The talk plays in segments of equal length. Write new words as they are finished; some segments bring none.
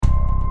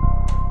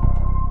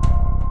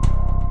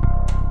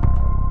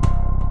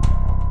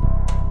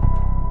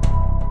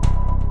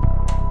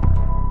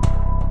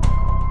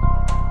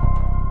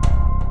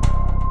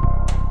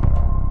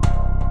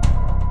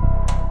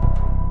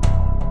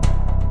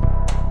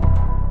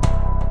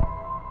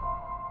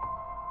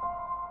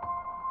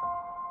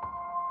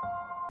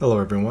Hello,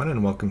 everyone,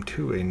 and welcome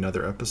to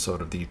another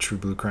episode of the True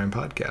Blue Crime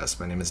Podcast.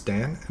 My name is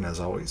Dan, and as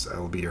always, I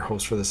will be your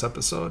host for this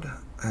episode.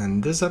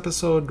 And this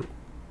episode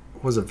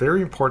was a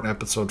very important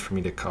episode for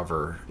me to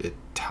cover. It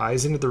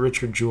ties into the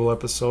Richard Jewell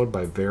episode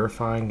by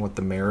verifying what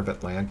the mayor of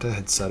Atlanta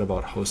had said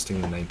about hosting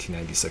the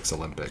 1996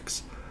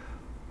 Olympics.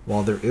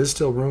 While there is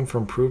still room for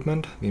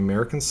improvement, the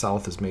American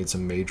South has made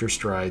some major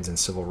strides in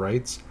civil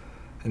rights,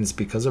 and it's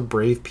because of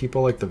brave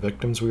people like the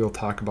victims we will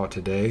talk about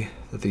today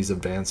that these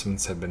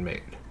advancements have been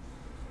made.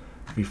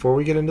 Before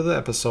we get into the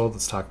episode,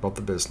 let's talk about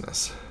the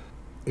business.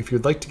 If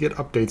you'd like to get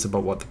updates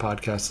about what the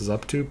podcast is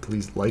up to,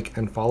 please like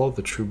and follow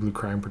the True Blue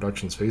Crime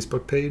Productions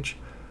Facebook page.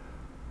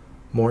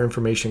 More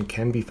information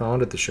can be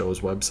found at the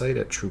show's website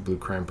at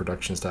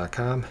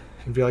truebluecrimeproductions.com.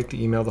 If you'd like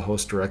to email the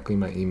host directly,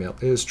 my email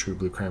is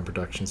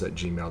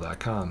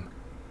truebluecrimeproductions@gmail.com.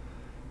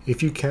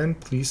 If you can,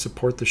 please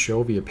support the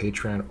show via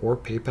Patreon or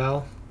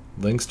PayPal.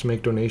 Links to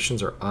make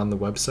donations are on the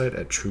website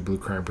at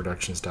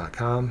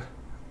truebluecrimeproductions.com.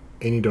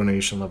 Any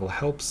donation level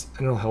helps,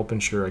 and it'll help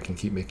ensure I can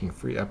keep making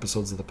free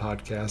episodes of the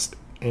podcast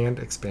and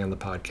expand the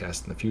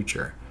podcast in the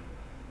future.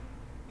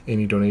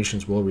 Any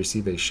donations will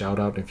receive a shout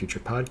out in a future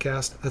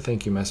podcast, a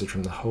thank you message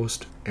from the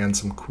host, and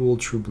some cool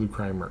True Blue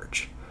Crime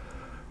merch.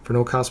 For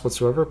no cost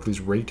whatsoever,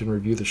 please rate and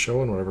review the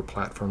show on whatever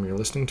platform you're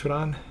listening to it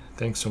on.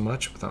 Thanks so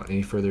much. Without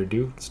any further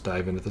ado, let's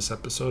dive into this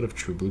episode of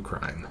True Blue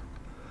Crime.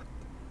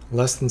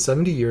 Less than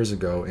 70 years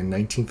ago, in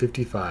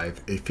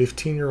 1955, a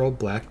 15-year-old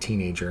black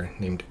teenager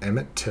named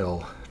Emmett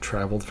Till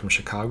traveled from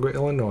Chicago,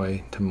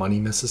 Illinois to Money,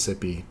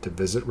 Mississippi to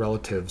visit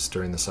relatives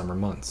during the summer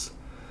months.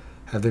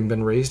 Having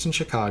been raised in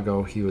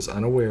Chicago, he was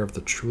unaware of the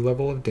true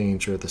level of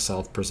danger the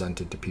South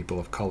presented to people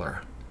of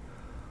color.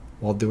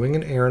 While doing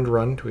an errand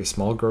run to a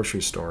small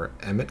grocery store,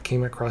 Emmett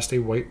came across a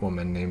white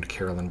woman named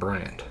Carolyn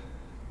Bryant.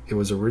 It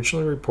was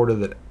originally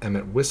reported that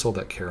Emmett whistled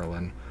at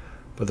Carolyn,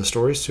 but the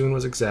story soon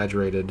was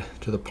exaggerated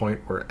to the point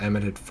where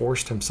Emmett had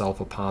forced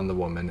himself upon the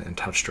woman and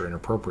touched her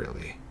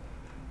inappropriately.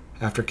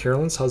 After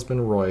Carolyn's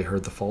husband Roy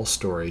heard the false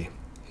story,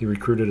 he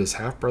recruited his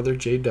half-brother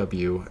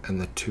J.W. and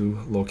the two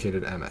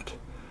located Emmett.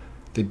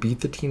 They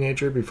beat the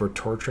teenager before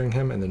torturing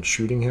him and then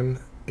shooting him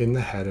in the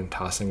head and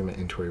tossing him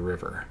into a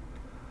river.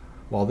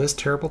 While this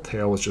terrible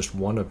tale was just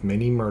one of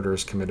many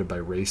murders committed by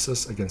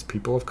racists against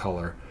people of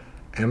color,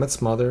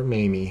 Emmett's mother,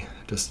 Mamie,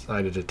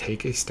 decided to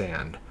take a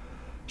stand.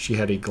 She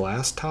had a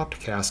glass-topped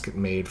casket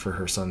made for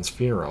her son's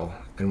funeral,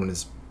 and when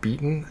his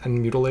beaten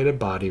and mutilated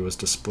body was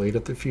displayed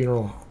at the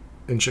funeral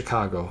in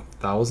Chicago,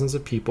 thousands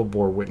of people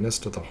bore witness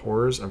to the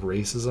horrors of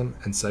racism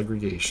and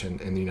segregation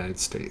in the United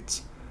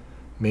States.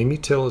 Mamie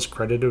Till is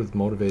credited with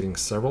motivating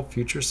several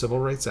future civil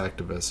rights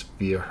activists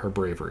via her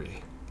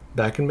bravery.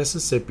 Back in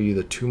Mississippi,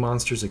 the two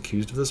monsters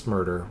accused of this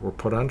murder were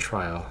put on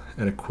trial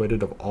and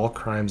acquitted of all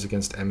crimes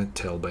against Emmett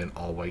Till by an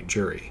all-white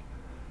jury.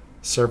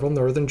 Several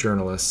northern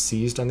journalists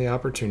seized on the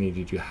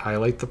opportunity to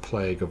highlight the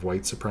plague of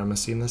white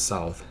supremacy in the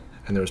South,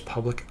 and there was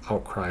public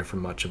outcry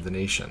from much of the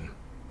nation.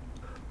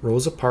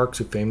 Rosa Parks,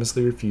 who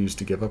famously refused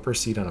to give up her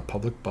seat on a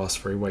public bus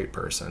for a white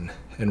person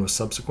and was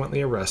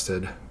subsequently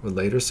arrested, would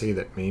later say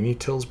that Mamie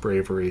Till's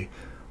bravery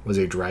was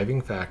a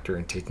driving factor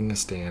in taking a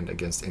stand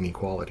against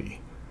inequality.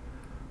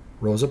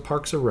 Rosa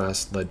Parks'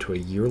 arrest led to a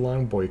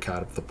year-long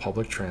boycott of the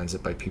public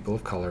transit by people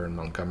of color in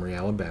Montgomery,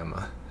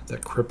 Alabama,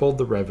 that crippled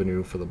the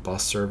revenue for the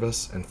bus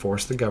service and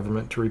forced the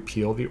government to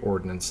repeal the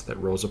ordinance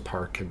that Rosa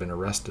Parks had been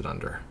arrested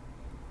under.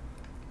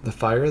 The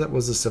fire that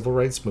was the civil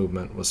rights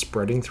movement was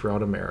spreading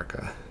throughout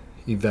America.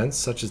 Events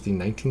such as the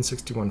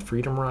 1961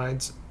 Freedom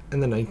Rides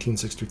and the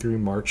 1963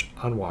 March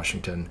on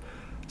Washington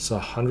saw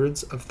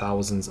hundreds of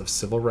thousands of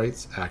civil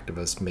rights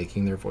activists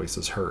making their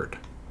voices heard.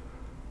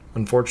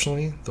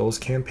 Unfortunately, those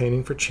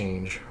campaigning for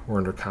change were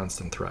under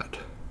constant threat.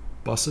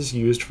 Buses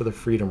used for the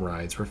Freedom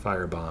Rides were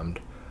firebombed,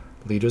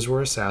 leaders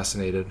were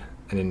assassinated,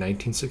 and in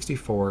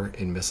 1964,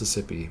 in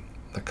Mississippi,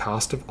 the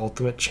cost of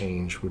ultimate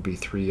change would be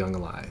 3 young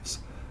lives.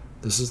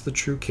 This is the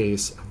true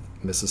case of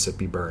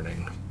Mississippi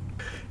burning.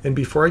 And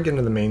before I get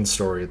into the main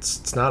story,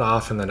 it's not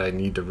often that I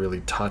need to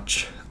really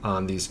touch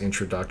on these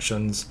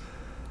introductions.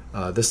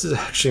 This is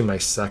actually my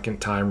second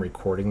time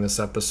recording this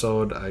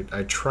episode.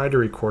 I tried to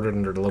record it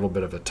under a little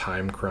bit of a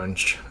time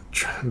crunch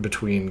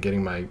between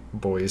getting my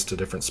boys to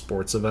different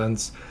sports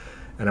events,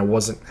 and I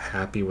wasn't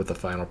happy with the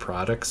final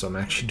product, so I'm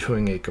actually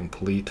doing a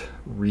complete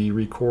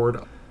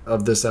re-record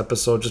of this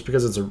episode just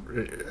because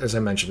as I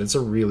mentioned, it's a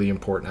really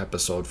important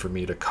episode for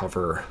me to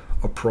cover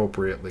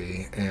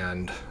appropriately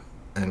and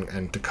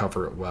to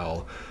cover it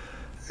well.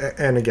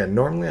 And again,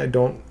 normally I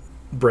don't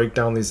break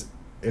down these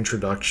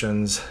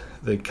introductions.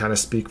 They kind of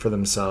speak for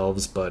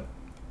themselves, but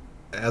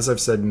as I've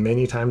said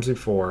many times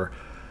before,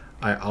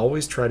 I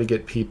always try to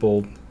get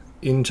people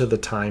into the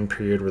time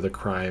period where the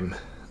crime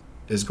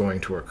is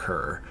going to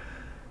occur.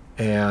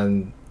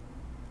 And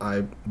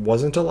I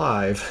wasn't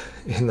alive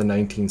in the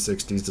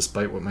 1960s,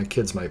 despite what my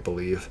kids might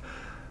believe,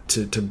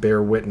 to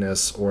bear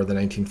witness, or the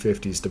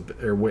 1950s to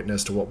bear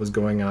witness to what was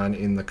going on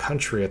in the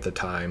country at the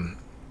time.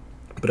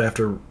 But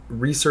after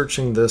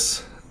researching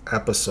this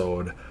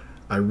episode,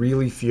 I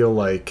really feel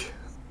like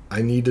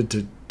I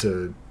needed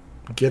to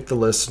get the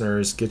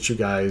listeners, get you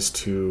guys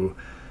to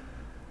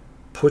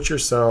put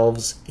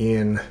yourselves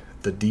in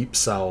the Deep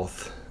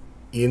South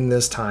in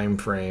this time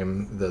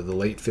frame, the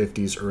late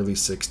 50s, early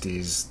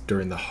 60s,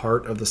 during the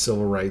heart of the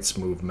Civil Rights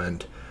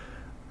Movement.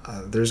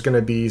 There's going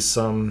to be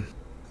some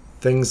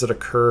things that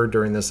occur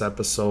during this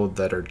episode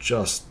that are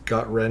just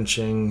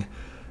gut-wrenching,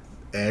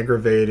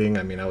 aggravating.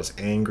 I mean, I was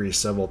angry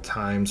several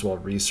times while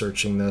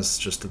researching this,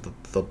 just at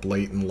the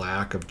blatant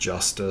lack of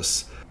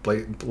justice,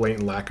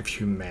 blatant lack of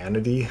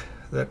humanity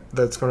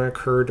that's going to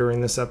occur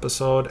during this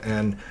episode.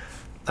 And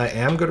I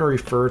am going to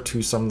refer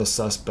to some of the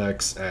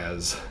suspects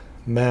as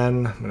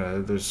men.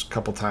 There's a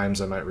couple times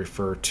I might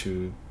refer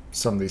to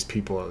some of these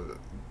people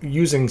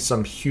using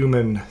some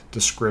human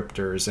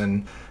descriptors,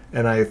 and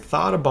I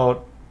thought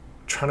about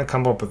trying to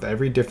come up with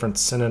every different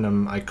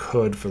synonym I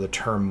could for the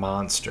term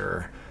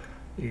monster,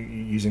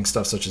 using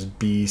stuff such as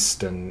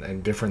beast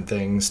and different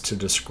things to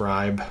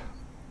describe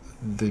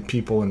the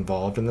people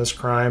involved in this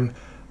crime.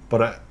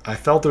 But I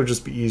felt it would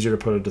just be easier to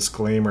put a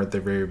disclaimer at the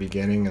very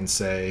beginning and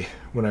say,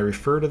 when I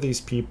refer to these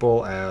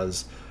people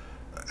as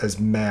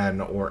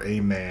men or a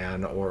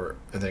man or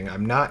a thing,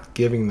 I'm not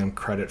giving them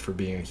credit for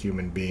being a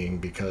human being,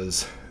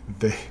 because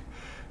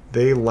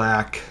they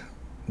lack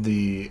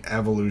the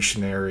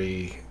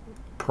evolutionary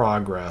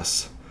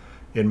progress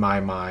in my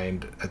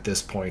mind at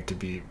this point to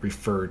be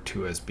referred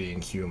to as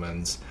being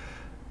humans.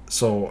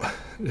 So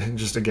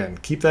just again,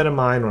 keep that in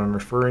mind when I'm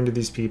referring to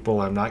these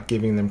people. I'm not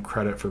giving them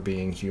credit for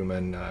being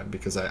human,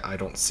 because I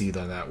don't see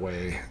them that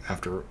way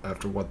after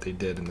what they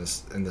did in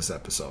this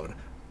episode.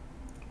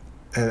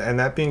 And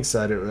that being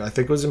said, I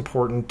think it was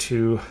important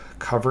to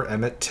cover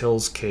Emmett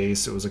Till's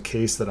case. It was a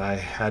case that I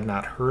had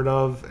not heard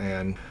of,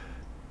 and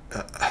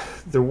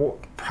there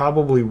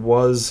probably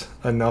was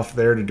enough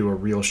there to do a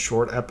real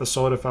short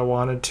episode if I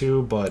wanted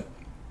to, but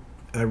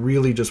I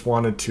really just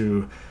wanted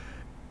to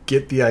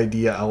get the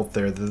idea out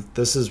there that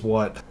this is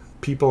what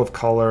people of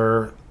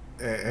color,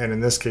 and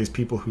in this case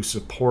people who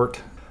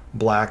support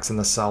blacks in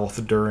the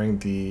South during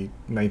the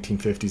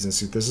 1950s and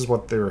 60s, this is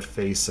what they were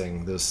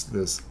facing,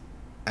 this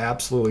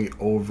absolutely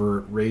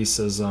overt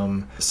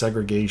racism,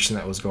 segregation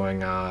that was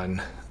going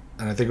on.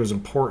 And I think it was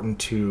important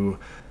to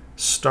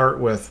start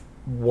with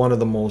one of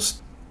the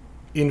most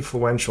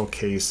influential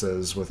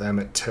cases with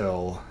Emmett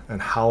Till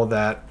and how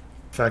that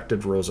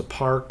affected Rosa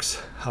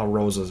Parks, how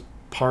Rosa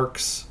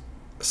Parks'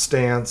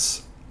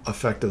 stance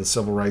affected the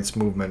civil rights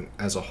movement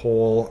as a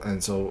whole.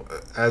 And so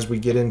as we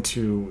get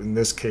into, in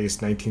this case,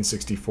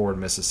 1964 in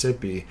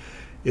Mississippi,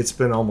 it's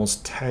been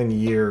almost 10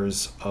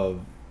 years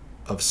of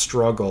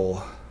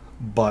struggle,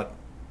 but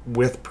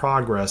with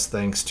progress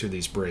thanks to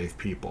these brave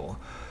people.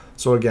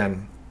 So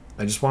again,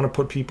 I just want to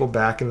put people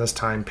back in this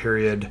time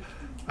period.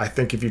 I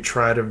think if you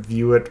try to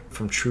view it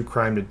from true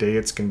crime today,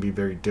 it's going to be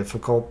very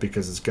difficult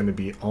because it's going to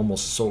be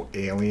almost so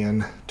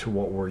alien to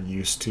what we're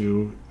used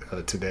to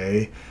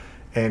today.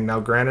 And now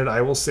granted,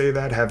 I will say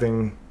that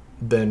having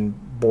been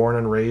born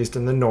and raised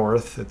in the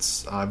North,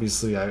 it's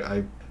obviously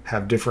I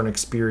have different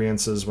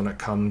experiences when it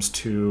comes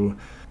to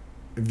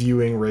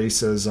viewing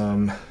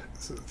racism,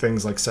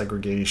 things like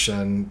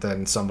segregation,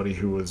 than somebody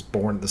who was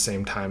born at the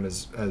same time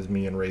as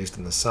me and raised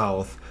in the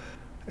South.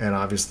 And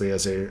obviously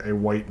as a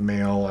white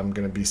male, I'm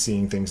going to be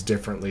seeing things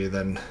differently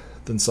than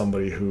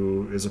somebody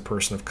who is a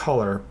person of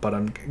color. But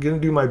I'm going to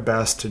do my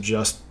best to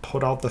just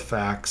put out the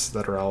facts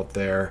that are out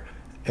there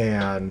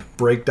and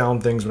break down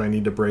things when I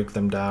need to break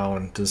them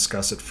down, to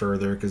discuss it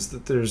further, because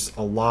there's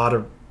a lot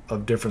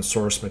of different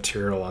source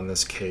material on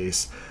this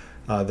case.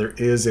 There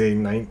is a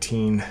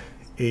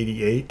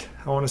 1988,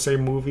 I want to say,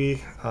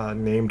 movie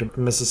named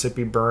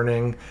Mississippi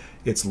Burning.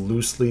 It's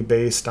loosely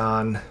based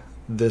on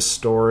this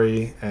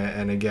story,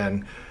 and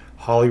again,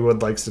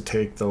 Hollywood likes to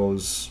take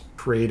those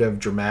creative,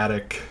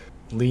 dramatic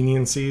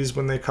leniencies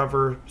when they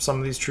cover some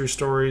of these true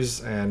stories,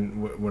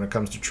 and when it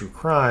comes to true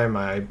crime,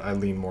 I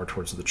lean more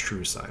towards the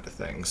true side of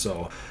things.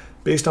 So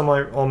based on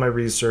all my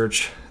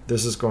research,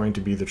 this is going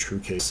to be the true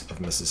case of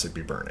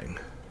Mississippi Burning.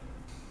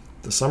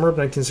 The summer of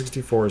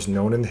 1964 is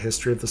known in the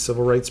history of the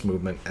civil rights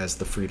movement as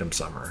the Freedom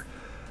Summer.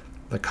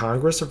 The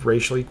Congress of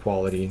Racial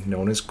Equality,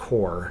 known as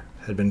CORE,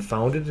 had been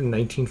founded in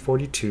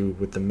 1942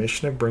 with the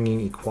mission of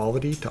bringing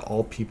equality to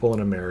all people in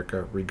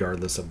America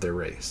regardless of their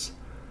race.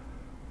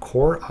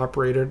 CORE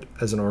operated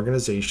as an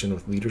organization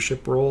with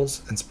leadership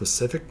roles and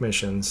specific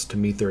missions to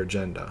meet their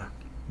agenda.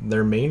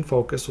 Their main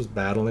focus was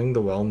battling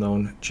the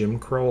well-known Jim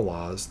Crow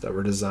laws that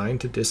were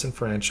designed to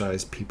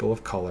disenfranchise people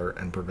of color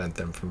and prevent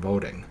them from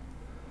voting.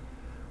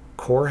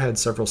 CORE had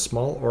several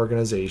small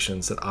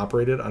organizations that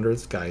operated under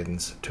its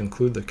guidance, to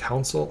include the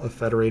Council of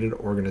Federated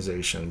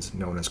Organizations,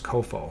 known as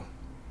COFO.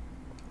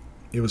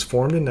 It was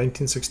formed in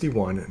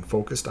 1961 and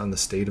focused on the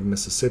state of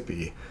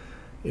Mississippi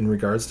in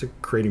regards to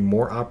creating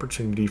more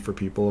opportunity for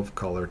people of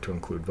color to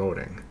include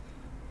voting.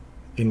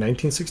 In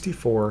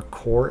 1964,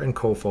 CORE and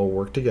COFO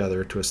worked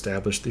together to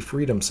establish the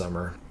Freedom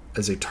Summer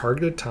as a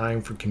targeted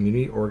time for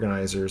community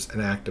organizers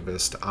and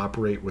activists to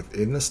operate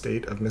within the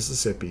state of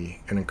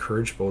Mississippi and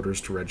encourage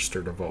voters to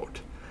register to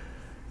vote.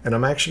 And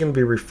I'm actually going to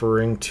be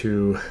referring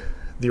to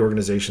the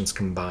organizations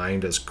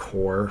combined as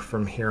CORE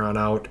from here on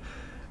out.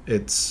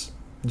 It's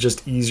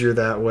just easier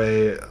that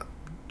way.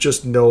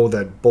 Just know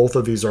that both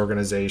of these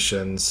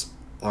organizations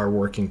are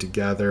working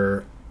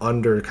together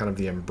under kind of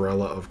the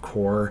umbrella of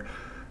CORE.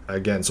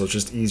 Again, so it's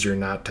just easier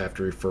not to have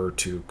to refer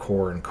to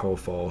CORE and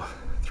COFO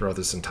throughout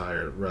this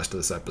entire rest of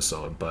this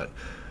episode. But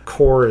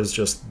CORE is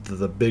just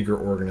the bigger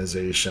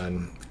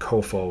organization.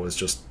 COFO is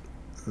just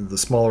the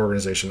smaller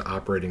organization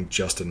operating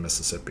just in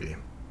Mississippi.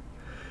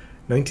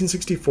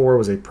 1964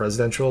 was a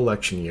presidential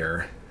election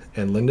year,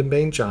 and Lyndon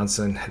Baines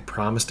Johnson had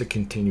promised to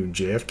continue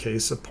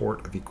JFK's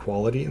support of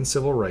equality and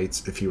civil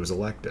rights if he was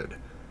elected.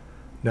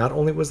 Not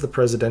only was the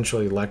presidential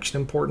election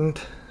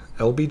important,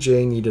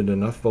 LBJ needed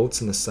enough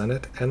votes in the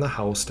Senate and the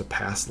House to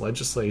pass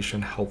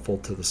legislation helpful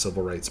to the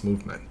civil rights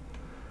movement.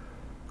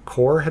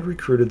 CORE had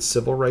recruited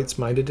civil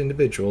rights-minded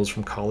individuals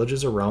from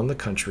colleges around the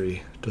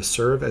country to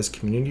serve as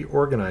community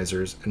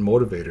organizers and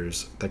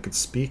motivators that could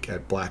speak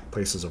at Black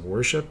places of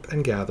worship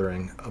and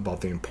gathering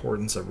about the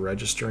importance of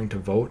registering to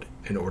vote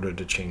in order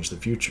to change the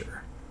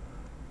future.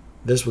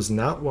 This was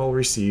not well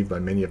received by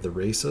many of the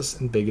racist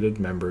and bigoted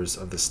members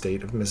of the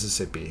state of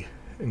Mississippi,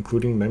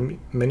 including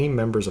many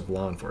members of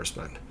law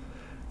enforcement.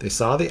 They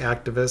saw the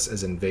activists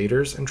as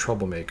invaders and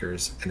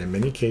troublemakers, and in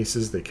many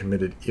cases they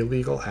committed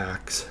illegal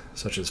acts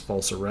such as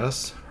false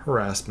arrests,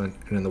 harassment,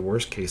 and in the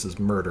worst cases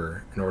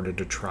murder in order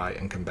to try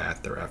and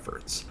combat their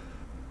efforts.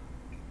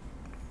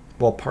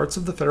 While parts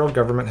of the federal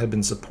government had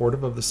been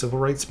supportive of the civil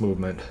rights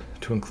movement,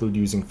 to include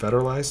using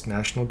federalized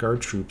National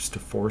Guard troops to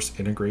force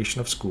integration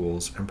of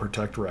schools and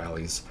protect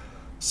rallies,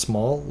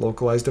 small,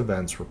 localized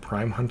events were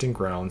prime hunting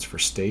grounds for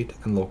state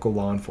and local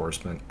law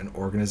enforcement and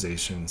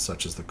organizations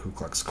such as the Ku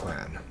Klux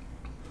Klan.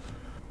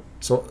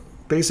 So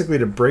basically,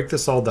 to break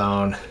this all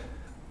down,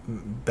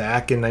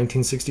 back in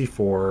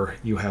 1964,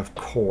 you have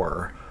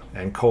CORE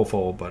and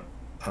COFO, but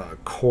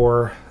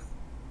CORE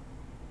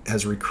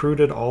has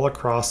recruited all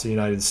across the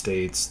United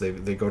States.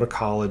 They go to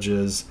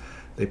colleges,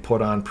 they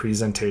put on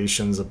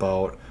presentations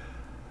about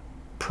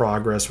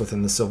progress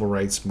within the civil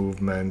rights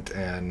movement,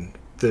 and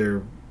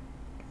they're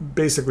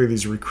basically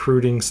these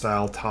recruiting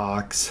style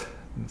talks.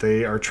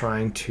 They are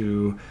trying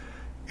to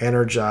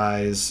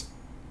energize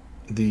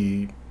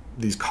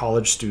these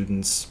college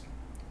students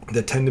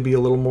that tend to be a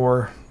little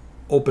more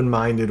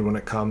open-minded when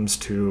it comes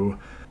to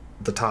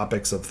the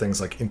topics of things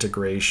like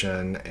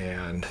integration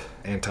and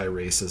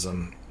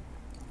anti-racism.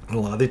 And a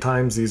lot of the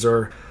times these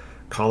are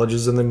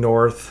colleges in the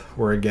North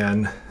where,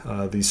 again,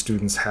 these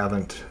students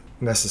haven't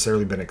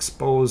necessarily been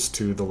exposed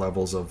to the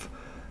levels of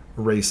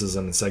racism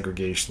and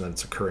segregation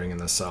that's occurring in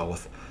the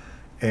South.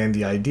 And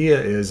the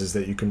idea is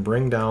that you can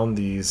bring down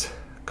these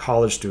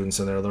college students,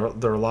 and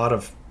there are a lot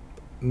of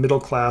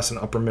middle class and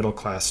upper middle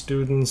class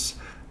students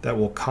that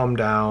will come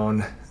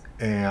down,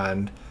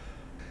 and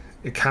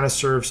it kind of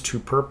serves two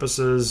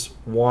purposes.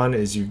 One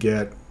is you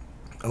get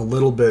a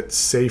little bit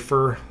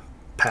safer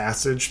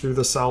passage through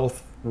the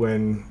South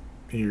when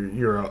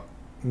you're a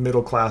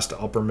middle class to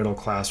upper middle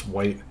class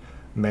white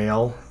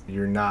male.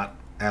 You're not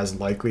as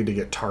likely to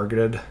get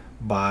targeted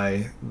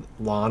by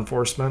law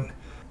enforcement.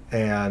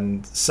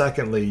 And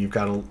secondly, you've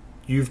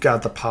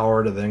got the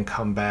power to then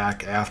come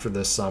back after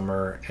this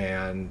summer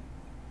and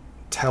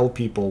tell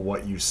people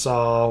what you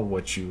saw,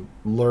 what you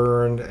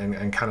learned,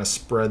 and kind of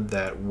spread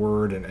that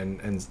word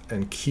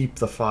and keep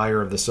the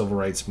fire of the civil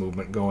rights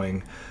movement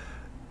going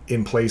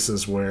in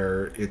places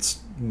where it's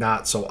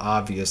not so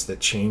obvious that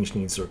change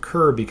needs to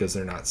occur because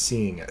they're not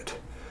seeing it.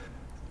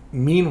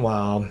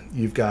 Meanwhile,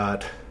 you've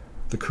got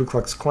the Ku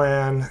Klux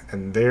Klan,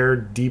 and they're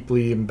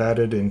deeply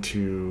embedded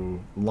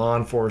into law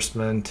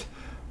enforcement,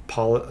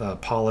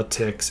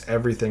 politics,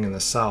 everything in the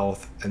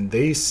South, and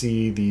they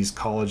see these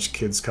college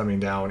kids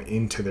coming down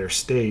into their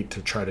state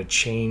to try to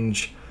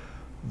change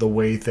the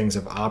way things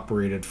have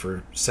operated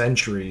for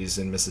centuries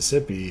in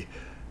Mississippi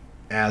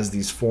as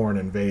these foreign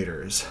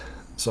invaders.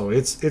 So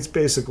it's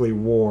basically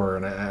war,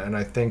 and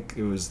I think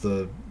it was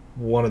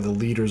one of the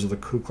leaders of the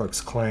Ku Klux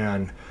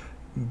Klan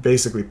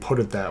basically put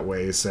it that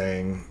way,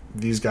 saying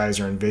these guys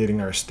are invading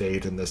our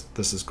state and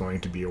this is going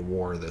to be a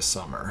war this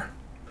summer.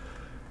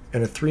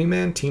 And a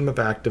 3-man team of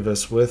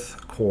activists with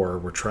CORE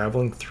were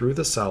traveling through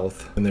the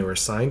South when they were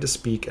assigned to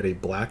speak at a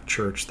black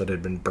church that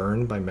had been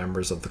burned by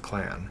members of the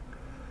Klan.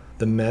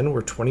 The men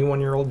were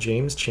 21-year-old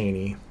James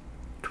Chaney,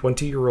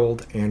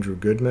 20-year-old Andrew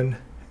Goodman,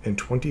 and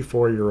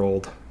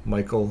 24-year-old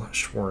Michael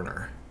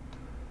Schwerner.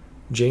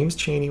 James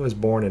Chaney was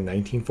born in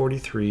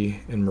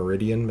 1943 in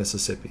Meridian,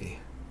 Mississippi.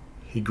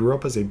 He grew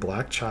up as a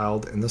black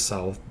child in the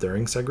South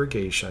during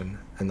segregation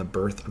and the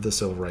birth of the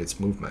civil rights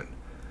movement.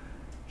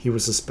 He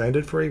was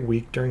suspended for a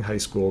week during high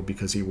school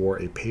because he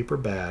wore a paper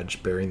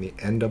badge bearing the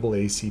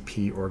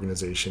NAACP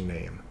organization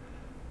name.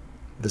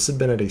 This had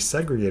been at a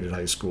segregated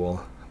high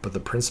school, but the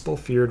principal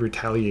feared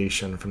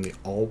retaliation from the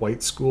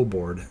all-white school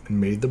board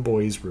and made the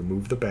boys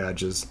remove the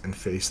badges and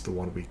face the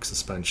 1-week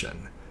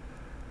suspension.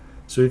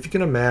 So if you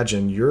can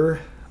imagine, you're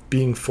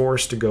being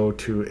forced to go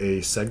to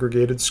a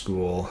segregated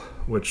school,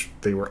 which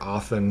they were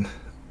often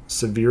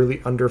severely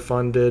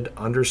underfunded,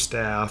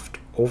 understaffed,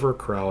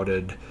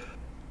 overcrowded,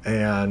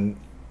 and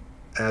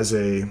as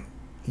a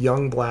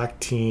young black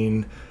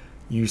teen,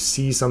 you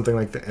see something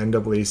like the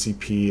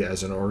NAACP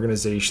as an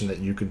organization that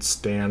you could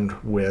stand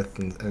with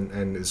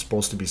and is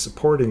supposed to be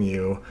supporting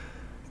you.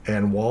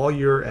 And while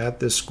you're at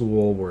this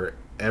school where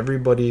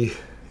everybody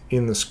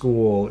in the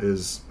school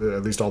is,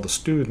 at least all the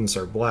students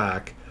are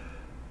black,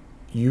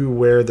 you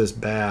wear this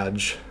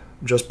badge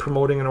just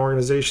promoting an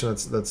organization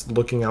that's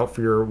looking out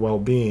for your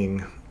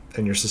well-being,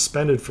 and you're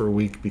suspended for a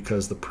week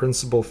because the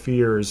principal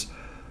fears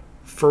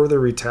further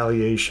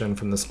retaliation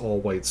from this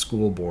all-white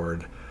school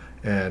board.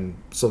 And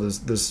so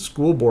this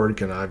school board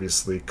can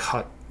obviously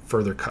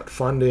further cut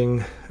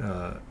funding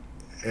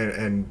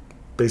and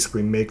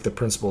basically make the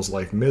principal's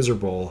life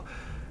miserable.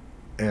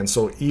 And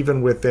so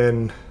even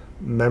within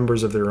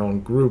members of their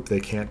own group, they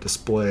can't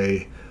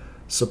display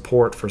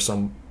support for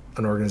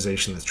an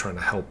organization that's trying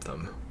to help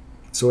them.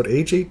 So at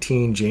age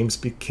 18, James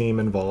became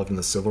involved in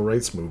the civil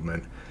rights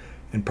movement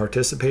and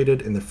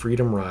participated in the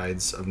Freedom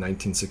Rides of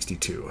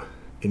 1962.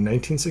 In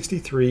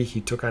 1963, he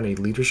took on a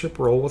leadership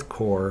role with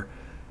CORE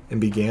and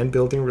began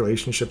building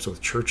relationships with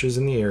churches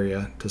in the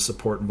area to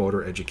support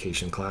voter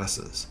education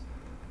classes.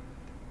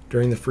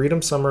 During the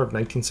Freedom Summer of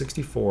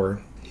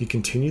 1964, he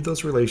continued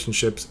those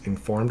relationships and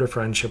formed a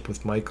friendship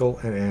with Michael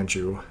and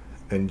Andrew,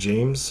 and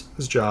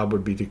James's job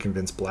would be to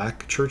convince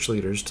black church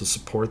leaders to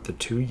support the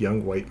two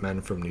young white men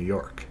from New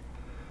York.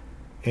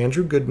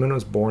 Andrew Goodman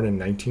was born in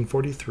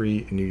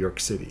 1943 in New York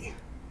City.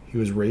 He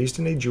was raised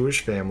in a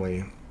Jewish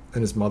family,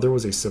 and his mother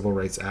was a civil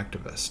rights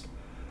activist.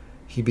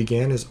 He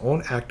began his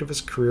own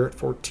activist career at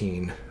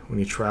 14 when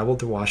he traveled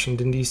to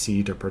Washington,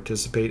 D.C. to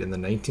participate in the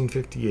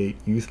 1958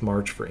 Youth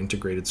March for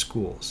Integrated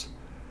Schools.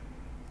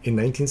 In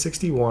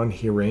 1961,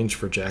 he arranged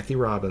for Jackie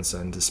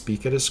Robinson to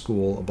speak at his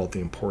school about the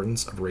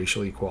importance of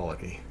racial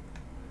equality.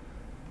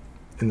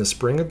 In the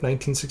spring of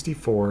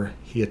 1964,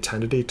 he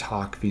attended a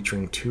talk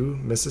featuring two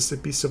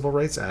Mississippi civil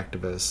rights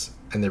activists,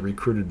 and they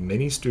recruited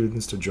many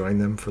students to join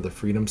them for the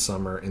Freedom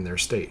Summer in their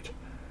state.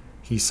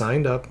 He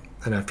signed up,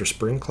 and after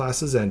spring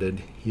classes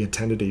ended, he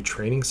attended a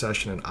training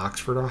session in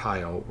Oxford,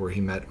 Ohio, where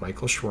he met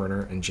Michael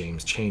Schwerner and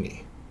James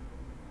Chaney.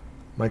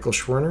 Michael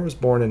Schwerner was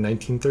born in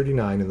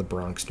 1939 in the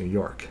Bronx, New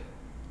York.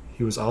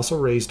 He was also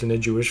raised in a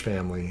Jewish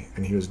family,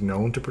 and he was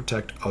known to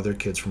protect other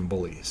kids from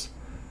bullies.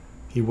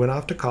 He went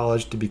off to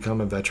college to become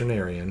a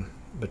veterinarian,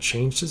 but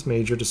changed his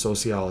major to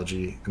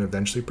sociology and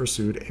eventually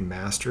pursued a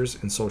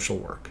master's in social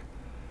work.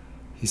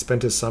 He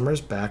spent his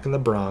summers back in the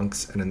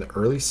Bronx, and in the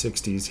early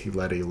 60s he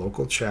led a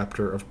local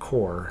chapter of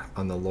CORE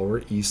on the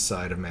Lower East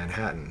Side of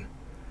Manhattan.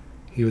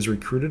 He was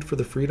recruited for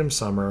the Freedom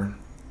Summer.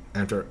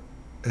 After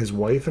his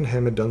wife and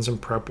him had done some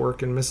prep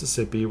work in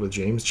Mississippi with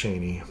James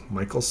Chaney,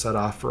 Michael set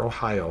off for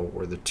Ohio,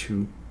 where the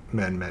two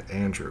men met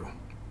Andrew.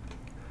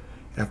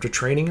 After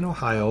training in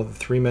Ohio, the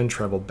three men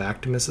traveled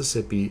back to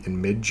Mississippi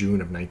in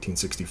mid-June of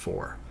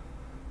 1964.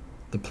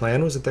 The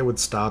plan was that they would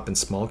stop in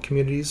small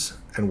communities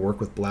and work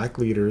with black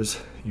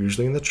leaders,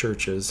 usually in the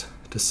churches,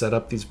 to set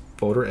up these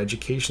voter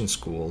education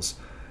schools,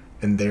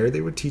 and there they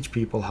would teach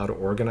people how to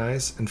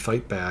organize and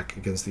fight back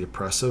against the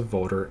oppressive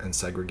voter and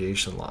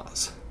segregation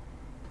laws.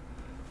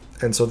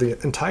 And so the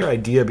entire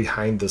idea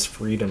behind this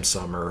Freedom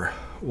Summer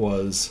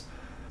was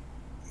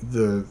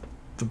the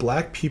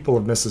black people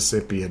of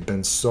Mississippi had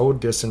been so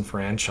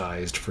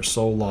disenfranchised for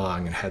so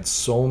long and had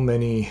so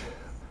many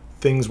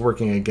things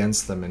working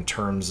against them in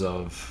terms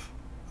of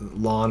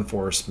law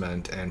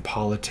enforcement and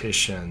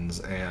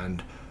politicians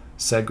and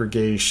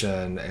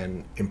segregation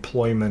and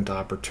employment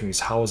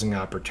opportunities, housing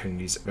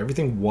opportunities.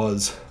 Everything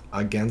was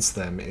against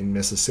them in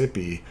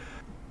Mississippi,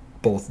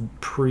 both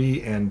pre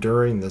and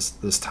during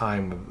this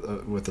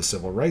time with the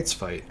civil rights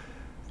fight.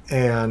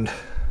 And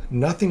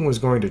nothing was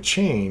going to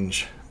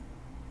change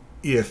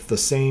if the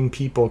same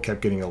people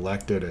kept getting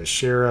elected as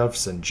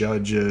sheriffs and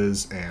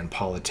judges and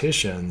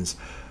politicians.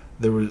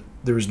 There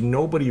was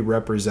nobody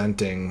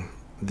representing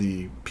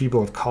the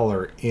people of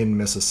color in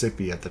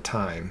Mississippi at the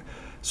time.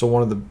 So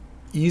one of the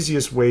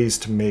easiest ways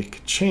to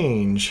make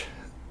change,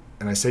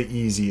 and I say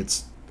easy,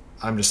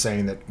 I'm just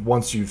saying that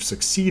once you've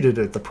succeeded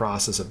at the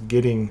process of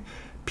getting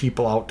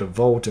people out to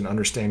vote and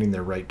understanding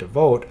their right to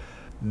vote,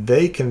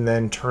 they can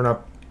then turn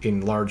up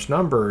in large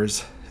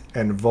numbers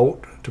and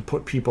vote to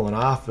put people in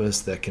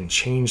office that can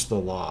change the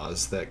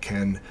laws, that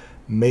can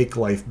make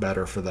life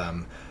better for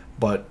them.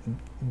 But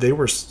they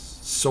were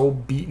so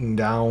beaten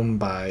down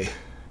by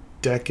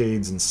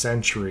decades and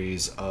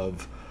centuries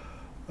of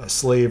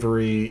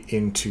slavery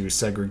into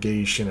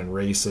segregation and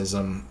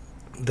racism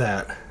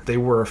that they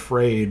were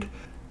afraid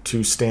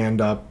to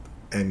stand up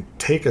and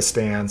take a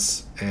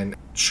stance and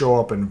show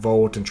up and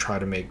vote and try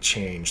to make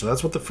change. So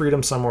that's what the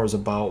Freedom Summer was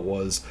about,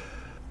 was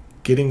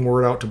getting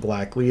word out to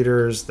black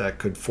leaders that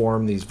could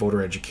form these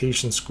voter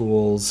education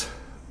schools,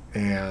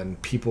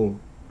 and people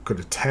could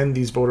attend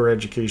these voter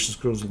education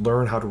schools,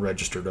 learn how to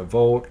register to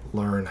vote,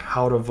 learn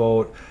how to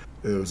vote.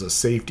 It was a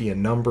safety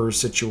in numbers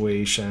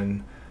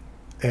situation.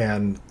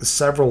 And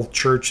several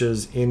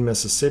churches in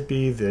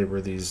Mississippi, there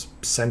were these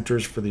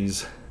centers for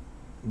these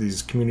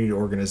community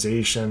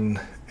organization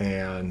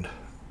and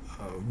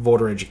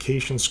voter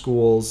education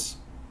schools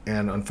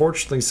And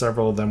unfortunately,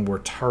 several of them were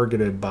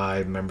targeted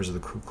by members of the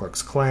Ku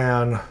Klux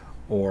Klan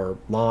or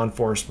law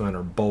enforcement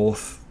or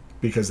both,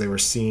 because they were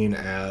seen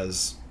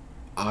as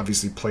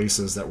obviously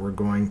places that were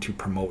going to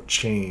promote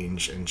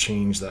change, and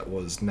change that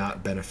was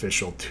not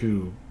beneficial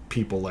to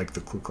people like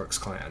the Ku Klux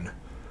Klan.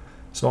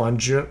 So on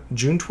June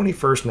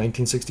 21st,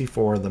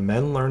 1964, the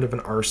men learned of an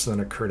arson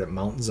that occurred at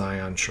Mount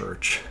Zion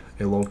Church,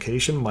 a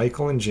location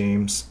Michael and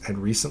James had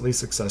recently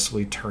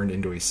successfully turned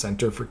into a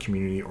center for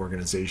community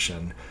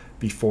organization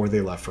before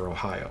they left for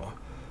Ohio.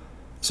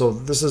 So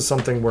this is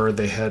something where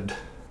they had,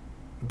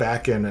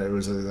 back in, it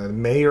was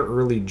May or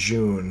early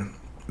June,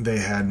 they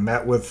had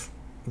met with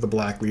the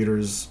black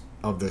leaders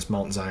of this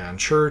Mount Zion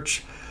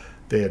Church.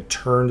 They had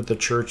turned the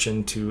church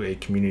into a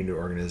community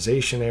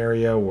organization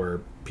area where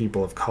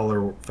people of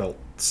color felt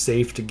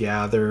safe to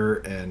gather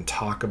and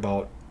talk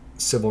about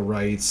civil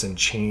rights and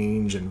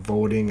change and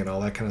voting and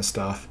all that kind of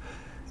stuff.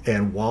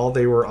 And while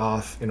they were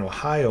off in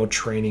Ohio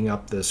training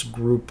up this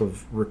group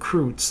of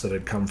recruits that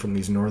had come from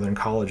these northern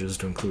colleges,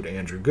 to include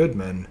Andrew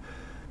Goodman,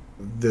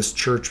 this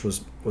church was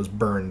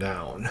burned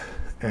down.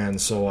 And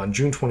so on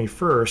June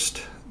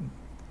 21st,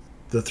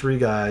 the three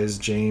guys,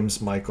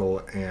 James,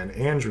 Michael, and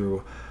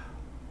Andrew,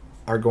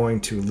 are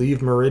going to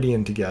leave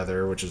Meridian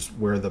together, which is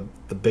where the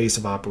base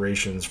of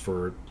operations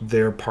for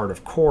their part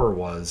of CORE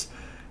was,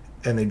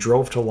 and they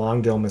drove to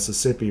Longdale,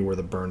 Mississippi, where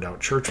the burned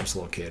out church was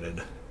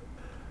located.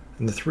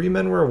 And the three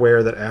men were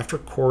aware that after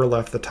CORE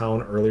left the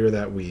town earlier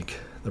that week,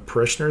 the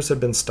parishioners had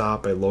been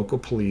stopped by local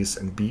police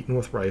and beaten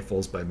with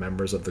rifles by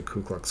members of the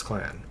Ku Klux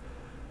Klan.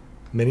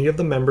 Many of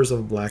the members of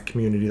the black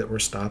community that were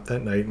stopped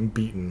that night and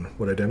beaten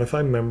would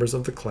identify members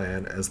of the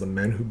Klan as the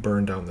men who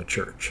burned down the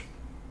church.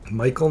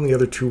 Michael and the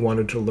other two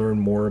wanted to learn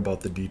more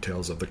about the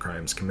details of the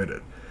crimes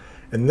committed.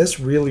 And this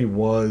really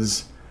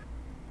was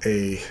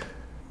a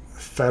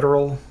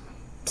federal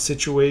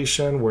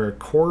situation where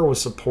CORE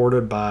was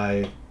supported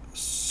by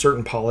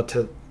certain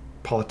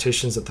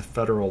politicians at the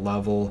federal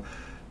level.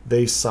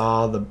 They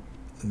saw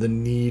the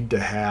need to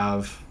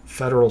have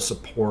federal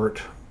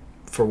support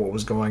for what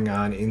was going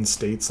on in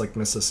states like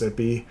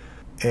Mississippi.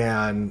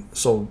 And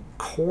so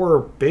CORE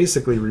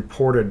basically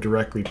reported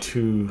directly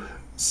to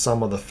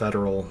some of the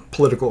federal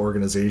political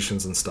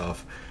organizations and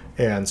stuff.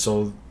 And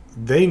so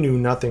they knew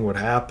nothing would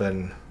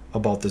happen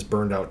about this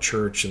burned out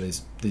church and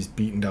these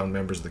beaten down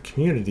members of the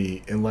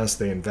community unless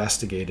they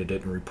investigated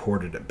it and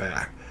reported it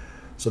back.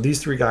 So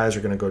these three guys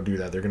are going to go do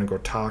that. They're going to go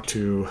talk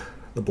to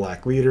the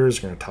black leaders,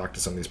 going to talk to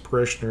some of these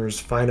parishioners,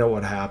 find out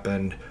what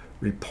happened,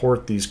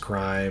 report these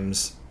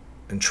crimes,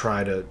 and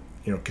try to,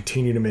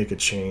 continue to make a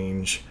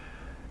change.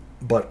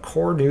 But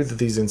CORE knew that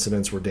these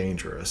incidents were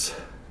dangerous.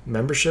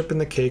 Membership in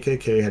the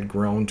KKK had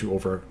grown to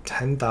over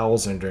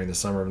 10,000 during the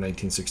summer of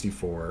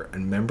 1964,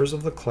 and members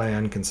of the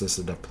Klan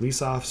consisted of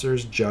police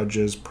officers,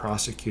 judges,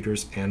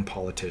 prosecutors, and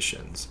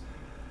politicians.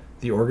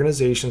 The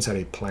organizations had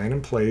a plan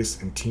in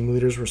place, and team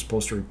leaders were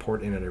supposed to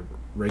report in at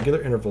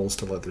regular intervals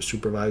to let their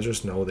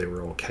supervisors know they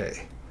were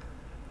okay.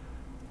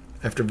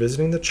 After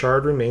visiting the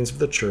charred remains of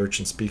the church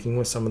and speaking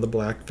with some of the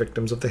black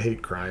victims of the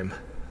hate crime,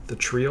 the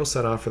trio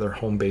set off for their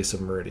home base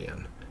of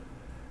Meridian.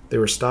 They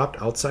were stopped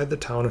outside the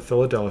town of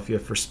Philadelphia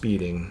for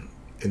speeding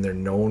in their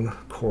known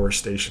CORE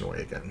station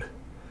wagon.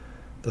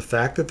 The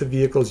fact that the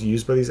vehicles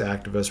used by these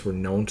activists were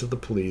known to the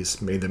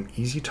police made them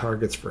easy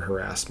targets for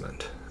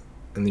harassment,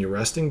 and the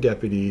arresting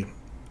deputy,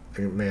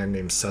 a man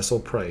named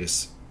Cecil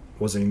Price,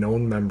 was a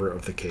known member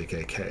of the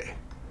KKK.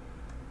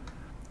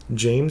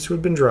 James, who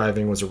had been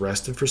driving, was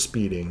arrested for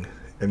speeding,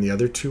 and the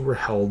other two were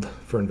held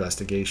for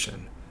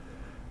investigation.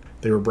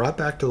 They were brought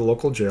back to the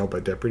local jail by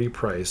Deputy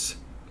Price,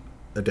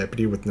 a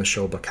deputy with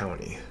Neshoba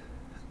County.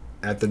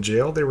 At the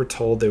jail, they were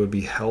told they would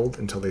be held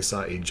until they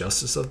saw a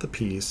justice of the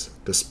peace,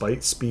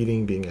 despite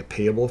speeding being a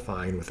payable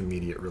fine with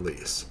immediate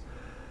release.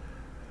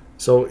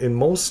 So in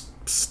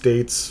most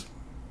states,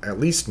 at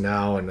least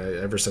now and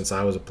ever since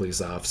I was a police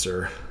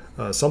officer,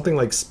 something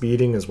like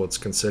speeding is what's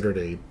considered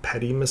a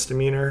petty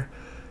misdemeanor,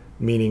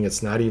 meaning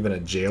it's not even a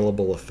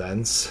jailable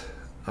offense.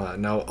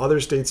 Now,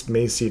 other states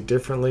may see it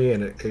differently,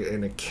 and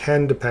it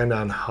can depend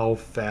on how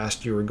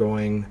fast you were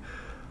going.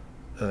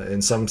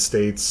 In some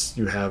states,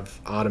 you have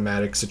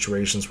automatic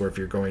situations where if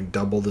you're going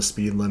double the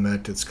speed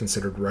limit, it's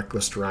considered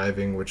reckless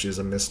driving, which is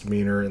a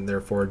misdemeanor and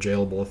therefore a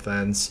jailable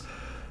offense.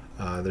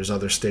 There's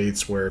other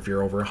states where if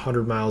you're over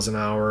 100 miles an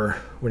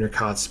hour when you're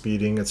caught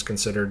speeding, it's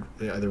considered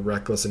either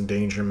reckless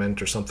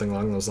endangerment or something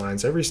along those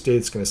lines. Every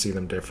state's going to see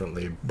them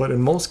differently. But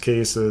in most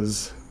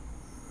cases,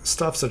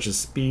 stuff such as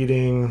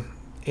speeding,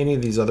 any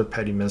of these other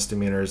petty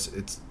misdemeanors,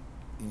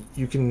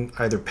 you can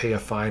either pay a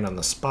fine on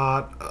the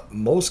spot.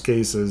 Most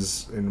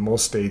cases, in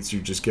most states,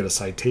 you just get a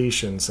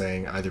citation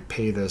saying either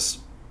pay this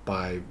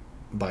by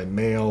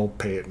mail,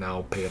 pay it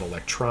now, pay it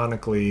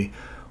electronically,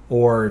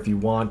 or if you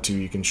want to,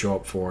 you can show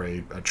up for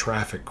a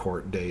traffic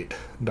court date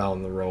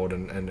down the road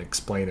and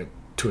explain it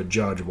to a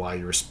judge why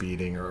you're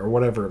speeding or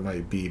whatever it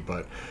might be.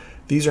 But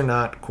these are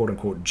not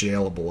quote-unquote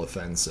jailable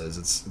offenses.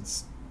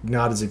 It's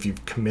not as if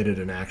you've committed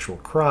an actual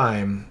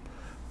crime,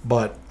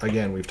 But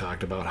again, we've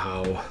talked about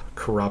how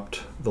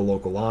corrupt the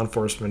local law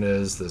enforcement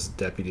is. This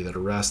deputy that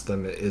arrests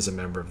them is a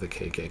member of the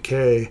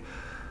KKK,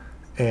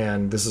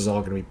 and this is all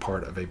going to be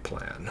part of a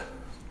plan.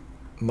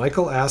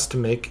 Michael asked to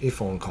make a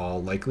phone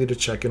call, likely to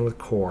check in with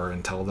CORE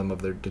and tell them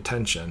of their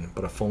detention,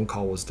 but a phone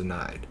call was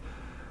denied.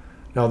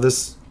 Now,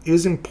 this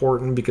is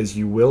important because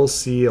you will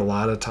see a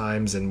lot of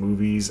times in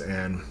movies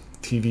and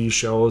TV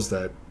shows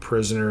that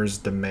prisoners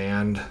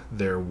demand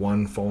their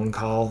one phone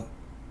call.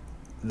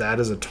 That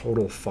is a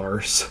total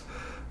farce.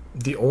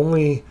 The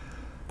only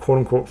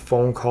quote-unquote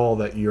phone call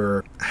that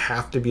you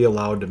have to be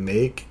allowed to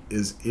make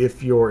is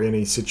if you're in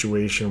a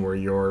situation where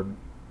you're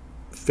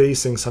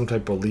facing some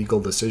type of legal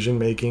decision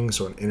making,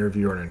 so an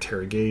interview or an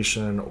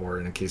interrogation, or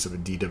in a case of a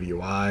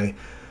DWI,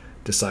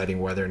 deciding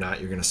whether or not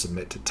you're going to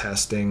submit to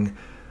testing.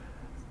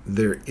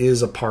 There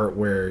is a part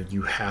where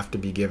you have to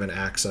be given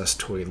access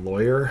to a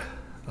lawyer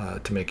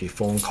to make a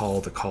phone call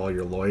to call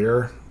your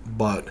lawyer,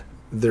 but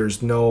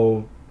there's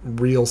no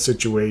real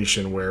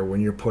situation where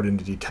when you're put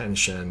into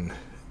detention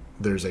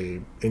there's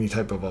any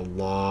type of a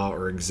law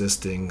or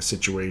existing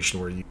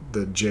situation where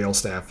the jail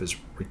staff is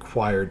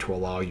required to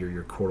allow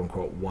your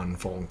quote-unquote one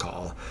phone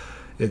call.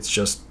 It's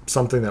just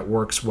something that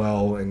works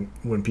well and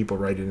when people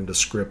write it into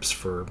scripts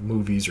for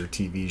movies or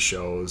TV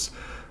shows.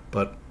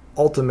 But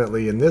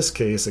ultimately, in this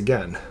case,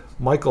 again,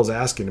 Michael's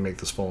asking to make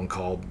this phone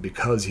call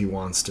because he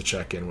wants to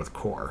check in with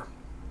CORE.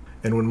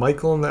 And when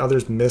Michael and the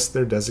others missed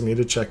their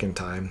designated check-in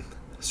time,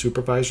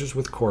 supervisors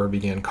with CORE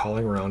began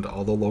calling around to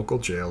all the local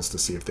jails to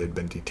see if they'd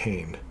been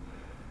detained.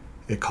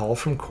 A call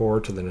from CORE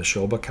to the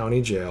Neshoba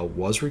County Jail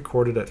was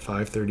recorded at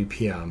 5:30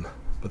 p.m.,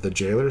 but the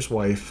jailer's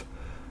wife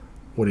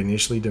would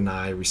initially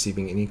deny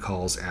receiving any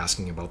calls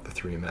asking about the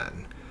three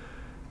men.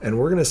 And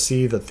we're going to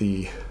see that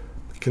the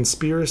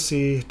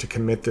conspiracy to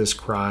commit this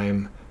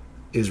crime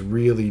is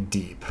really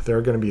deep. There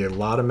are going to be a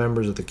lot of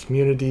members of the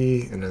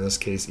community, and in this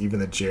case, even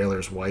the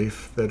jailer's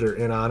wife, that are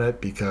in on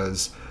it,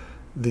 because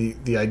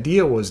the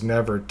idea was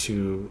never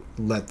to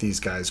let these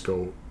guys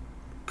go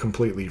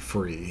completely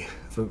free.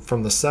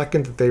 From the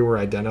second that they were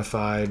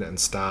identified and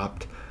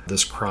stopped,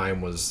 this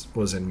crime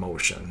was in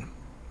motion.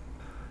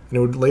 And it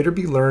would later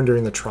be learned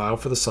during the trial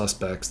for the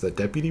suspects that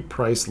Deputy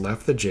Price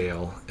left the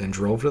jail and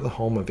drove to the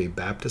home of a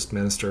Baptist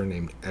minister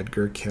named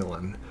Edgar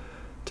Killen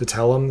to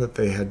tell him that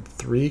they had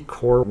 3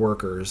 CORE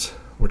workers,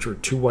 which were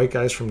 2 white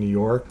guys from New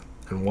York,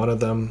 and one of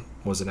them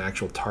was an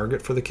actual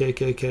target for the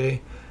KKK,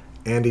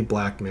 and a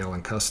black male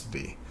in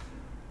custody.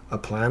 A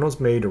plan was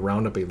made to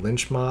round up a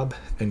lynch mob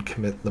and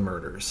commit the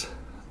murders.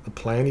 The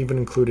plan even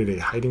included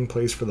a hiding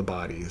place for the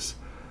bodies.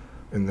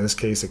 In this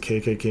case, a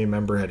KKK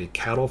member had a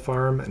cattle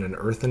farm and an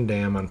earthen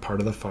dam on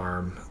part of the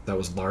farm that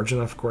was large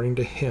enough, according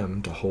to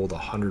him, to hold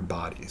 100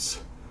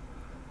 bodies.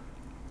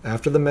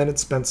 After the men had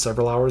spent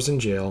several hours in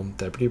jail,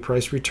 Deputy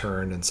Price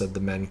returned and said the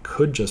men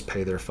could just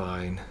pay their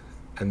fine,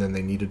 and then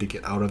they needed to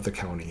get out of the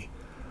county.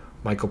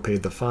 Michael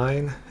paid the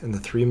fine, and the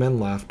 3 men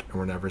left and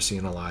were never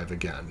seen alive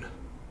again.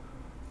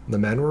 The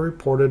men were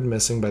reported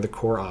missing by the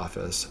CORE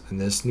office, and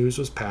this news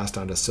was passed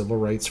on to civil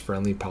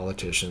rights-friendly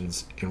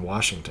politicians in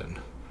Washington.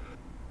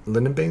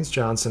 Lyndon Baines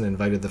Johnson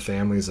invited the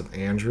families of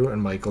Andrew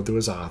and Michael to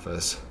his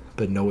office,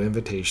 but no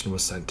invitation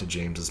was sent to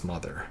James's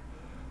mother.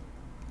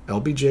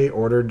 LBJ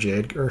ordered J.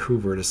 Edgar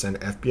Hoover to send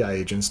FBI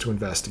agents to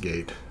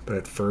investigate, but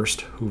at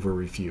first Hoover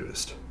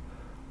refused.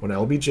 When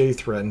LBJ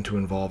threatened to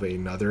involve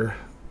another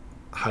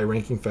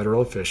high-ranking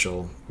federal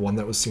official, one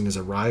that was seen as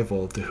a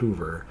rival to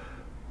Hoover,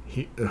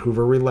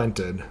 Hoover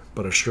relented,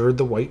 but assured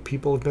the white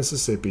people of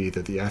Mississippi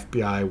that the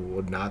FBI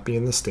would not be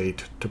in the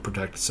state to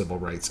protect civil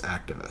rights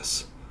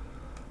activists.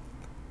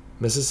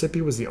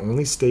 Mississippi was the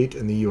only state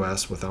in the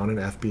U.S. without an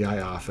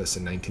FBI office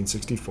in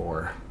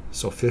 1964,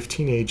 so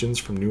 15 agents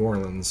from New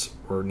Orleans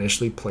were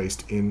initially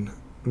placed in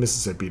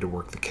Mississippi to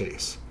work the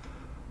case.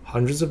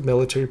 Hundreds of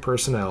military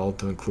personnel,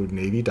 to include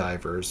Navy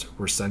divers,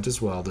 were sent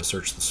as well to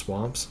search the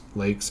swamps,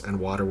 lakes, and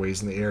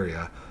waterways in the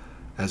area,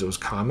 as it was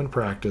common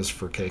practice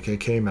for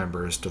KKK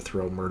members to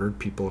throw murdered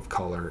people of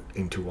color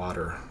into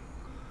water.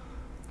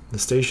 The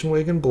station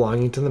wagon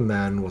belonging to the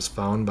men was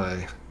found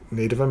by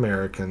Native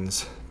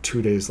Americans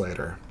 2 days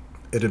later.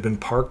 It had been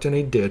parked in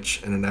a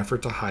ditch in an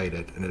effort to hide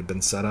it, and had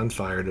been set on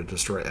fire to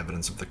destroy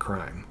evidence of the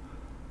crime.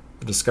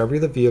 The discovery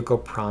of the vehicle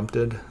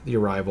prompted the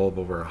arrival of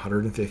over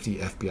 150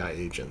 FBI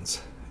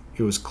agents.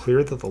 It was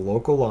clear that the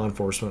local law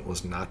enforcement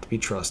was not to be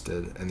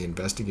trusted, and the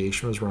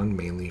investigation was run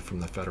mainly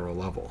from the federal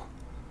level.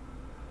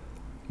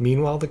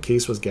 Meanwhile, the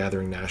case was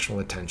gathering national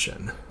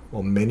attention.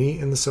 While many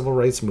in the civil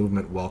rights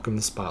movement welcomed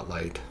the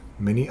spotlight,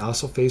 many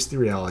also faced the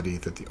reality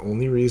that the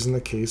only reason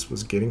the case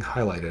was getting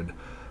highlighted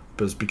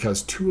was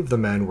because 2 of the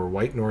men were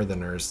white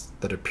Northerners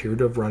that appeared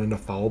to have run into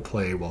foul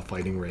play while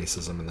fighting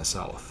racism in the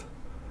South.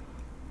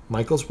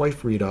 Michael's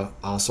wife Rita,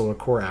 also a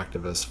CORE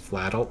activist,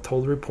 flat out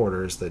told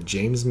reporters that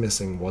James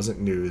missing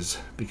wasn't news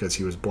because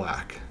he was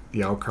black.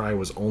 The outcry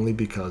was only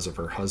because of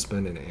her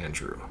husband and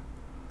Andrew.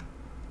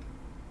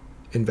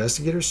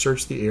 Investigators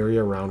searched the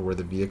area around where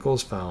the vehicle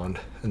was found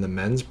and the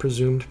men's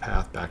presumed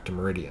path back to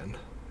Meridian.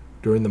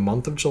 During the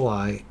month of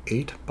July,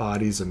 8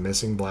 bodies of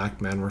missing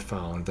black men were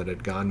found that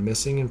had gone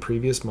missing in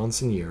previous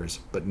months and years,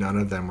 but none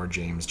of them were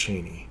James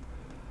Chaney.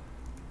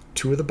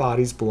 2 of the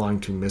bodies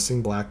belonged to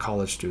missing black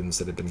college students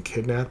that had been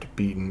kidnapped,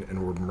 beaten,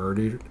 and were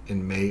murdered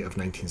in May of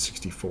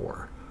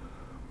 1964.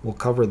 We'll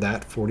cover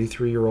that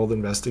 43-year-old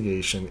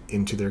investigation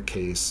into their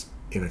case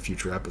in a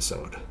future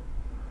episode.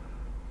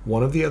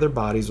 One of the other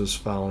bodies was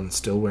found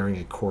still wearing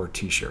a Corps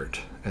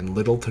t-shirt, and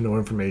little to no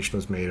information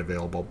was made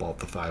available about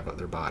the 5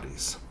 other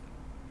bodies.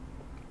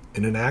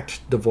 In an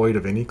act devoid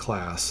of any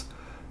class,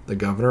 the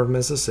governor of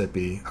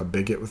Mississippi, a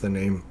bigot with the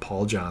name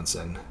Paul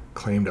Johnson,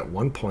 claimed at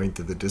one point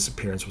that the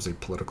disappearance was a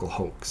political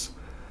hoax.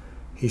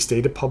 He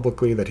stated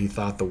publicly that he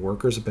thought the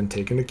workers had been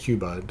taken to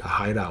Cuba to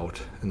hide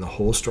out, and the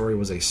whole story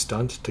was a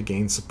stunt to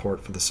gain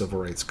support for the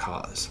civil rights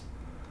cause.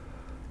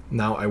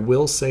 Now, I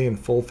will say in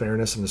full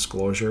fairness and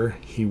disclosure,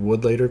 he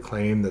would later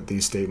claim that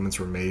these statements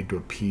were made to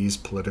appease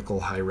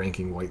political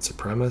high-ranking white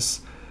supremacists,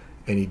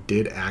 and he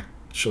did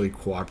actually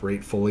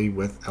cooperate fully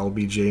with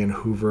LBJ and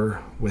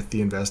Hoover with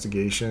the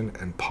investigation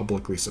and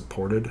publicly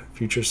supported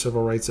future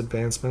civil rights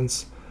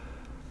advancements.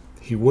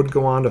 He would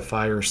go on to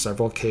fire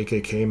several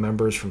KKK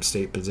members from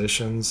state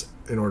positions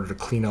in order to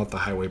clean out the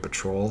highway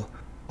patrol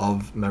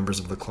of members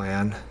of the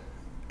Klan.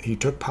 He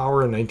took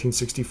power in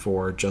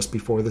 1964, just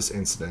before this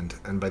incident,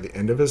 and by the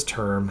end of his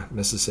term,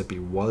 Mississippi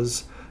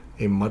was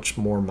a much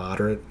more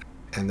moderate,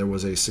 and there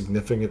was a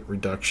significant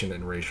reduction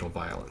in racial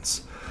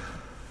violence.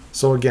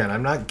 So again,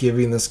 I'm not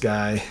giving this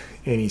guy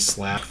any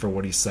slack for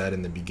what he said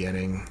in the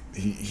beginning.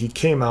 He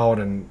came out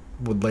and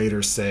would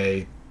later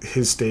say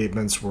his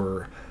statements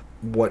were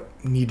what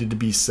needed to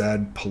be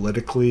said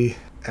politically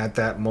at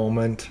that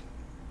moment.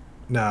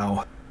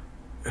 Now,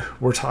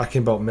 we're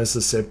talking about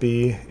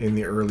Mississippi in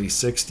the early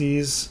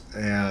 60s,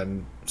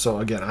 and so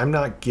again, I'm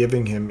not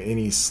giving him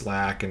any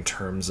slack in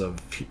terms of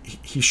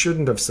he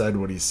shouldn't have said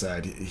what he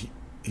said.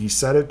 He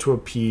said it to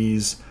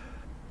appease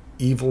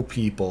evil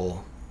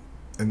people,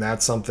 and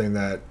that's something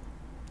that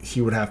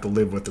he would have to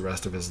live with the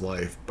rest of his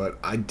life. But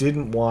I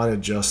didn't want to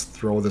just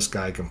throw this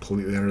guy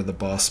completely under the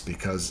bus,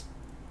 because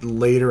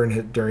later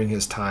during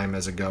his time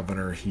as a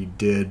governor, he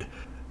did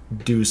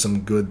do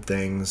some good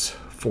things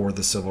for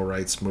the civil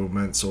rights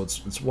movement. So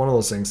it's one of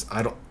those things.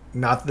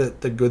 Not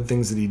that the good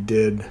things that he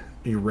did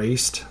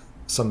erased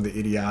some of the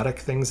idiotic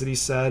things that he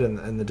said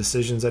and the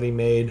decisions that he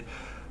made,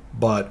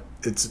 but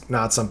it's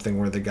not something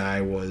where the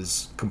guy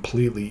was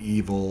completely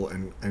evil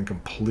and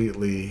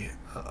completely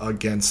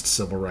against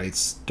civil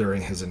rights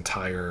during his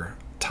entire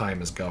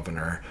time as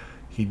governor.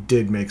 He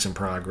did make some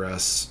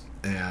progress,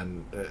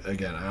 and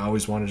again, I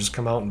always want to just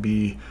come out and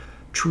be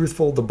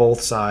truthful to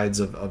both sides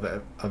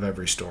of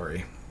every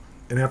story.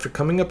 And after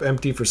coming up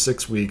empty for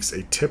 6 weeks,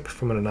 a tip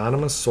from an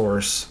anonymous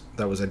source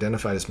that was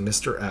identified as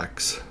Mr.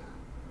 X,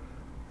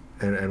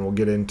 and we'll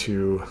get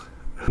into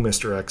who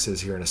Mr. X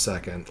is here in a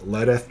second,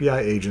 led FBI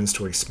agents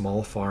to a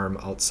small farm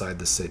outside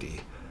the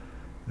city.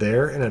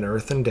 There, in an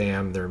earthen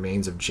dam, the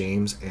remains of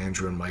James,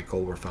 Andrew, and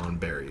Michael were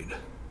found buried.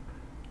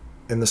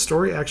 And the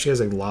story actually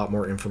has a lot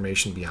more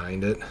information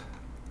behind it.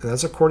 And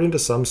that's according to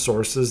some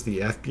sources, the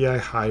FBI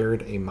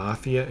hired a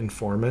mafia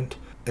informant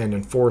and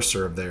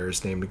enforcer of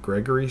theirs named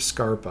Gregory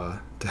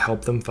Scarpa to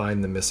help them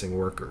find the missing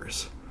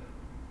workers.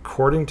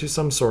 According to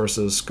some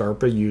sources,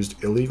 Scarpa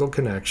used illegal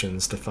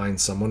connections to find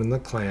someone in the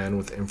Klan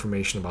with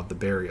information about the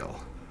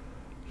burial.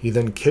 He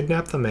then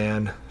kidnapped the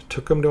man,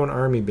 took him to an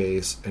army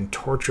base, and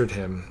tortured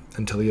him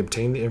until he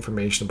obtained the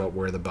information about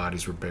where the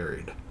bodies were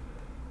buried.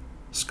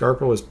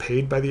 Scarpa was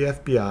paid by the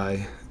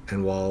FBI,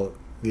 and while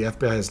the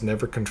FBI has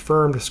never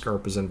confirmed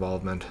Scarpa's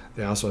involvement,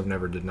 they also have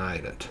never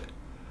denied it.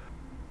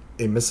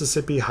 A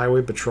Mississippi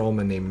Highway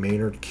patrolman named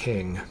Maynard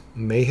King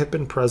may have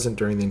been present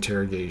during the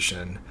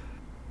interrogation,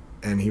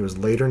 and he was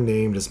later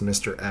named as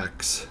Mr.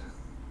 X,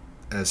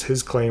 as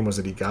his claim was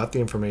that he got the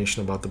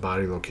information about the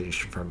body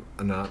location from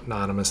an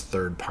anonymous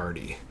third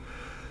party.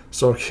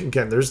 So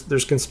again,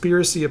 there's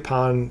conspiracy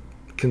upon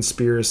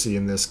conspiracy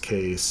in this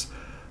case.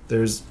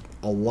 There's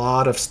a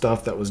lot of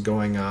stuff that was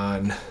going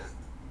on.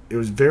 It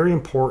was very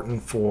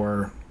important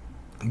for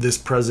this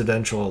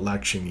presidential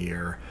election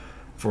year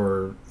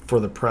for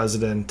the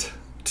president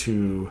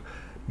to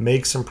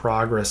make some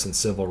progress in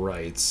civil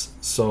rights.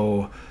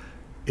 So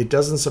it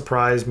doesn't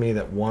surprise me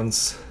that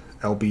once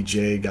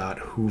LBJ got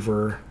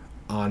Hoover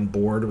on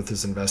board with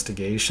his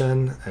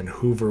investigation, and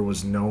Hoover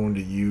was known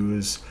to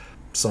use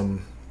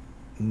some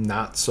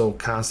not so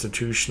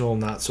constitutional,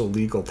 not so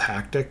legal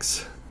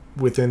tactics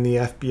within the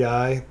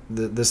FBI,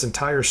 this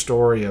entire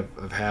story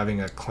of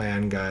having a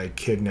Klan guy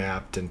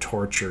kidnapped and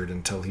tortured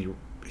until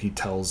he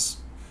tells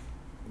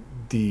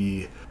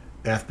the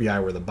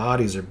FBI where the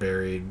bodies are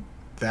buried,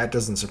 that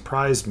doesn't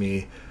surprise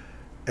me.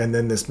 And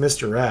then this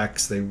Mr.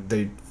 X,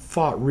 they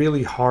fought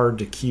really hard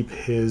to keep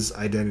his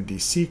identity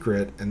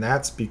secret, and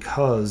that's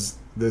because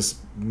this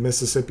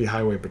Mississippi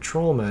Highway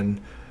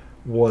patrolman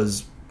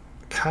was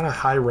kind of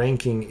high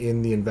ranking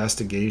in the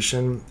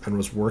investigation and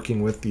was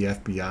working with the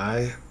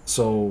FBI.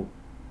 So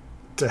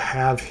to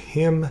have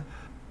him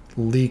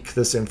leak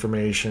this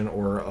information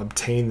or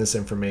obtain this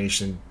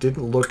information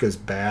didn't look as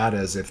bad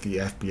as if the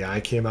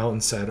FBI came out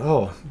and said,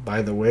 oh,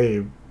 by the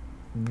way,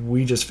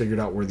 we just figured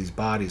out where these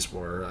bodies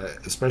were.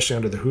 Especially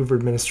under the Hoover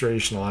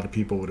administration, a lot of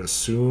people would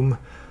assume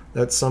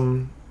that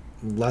some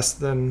less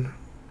than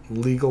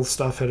legal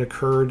stuff had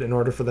occurred in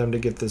order for them to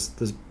get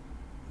this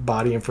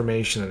body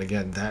information. And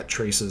again, that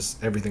traces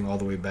everything all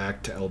the way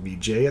back to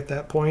LBJ at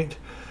that point.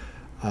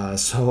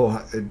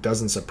 So it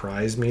doesn't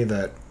surprise me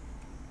that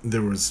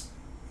there was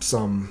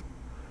some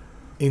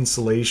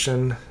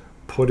insulation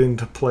put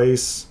into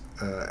place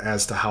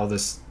as to how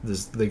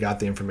they got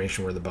the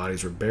information where the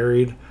bodies were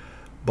buried.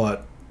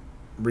 But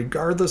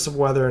regardless of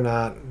whether or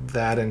not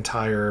that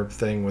entire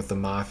thing with the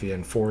mafia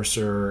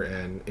enforcer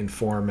and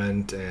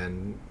informant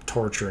and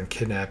torture and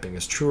kidnapping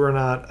is true or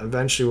not,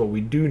 eventually what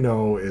we do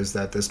know is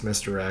that this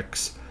Mr.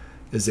 X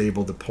is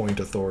able to point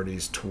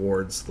authorities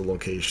towards the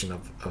location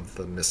of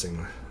the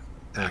missing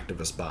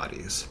activist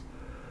bodies.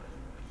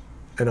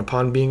 And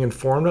upon being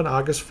informed on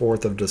August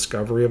 4th of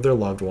discovery of their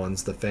loved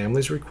ones, the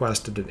families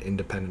requested an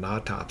independent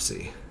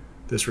autopsy.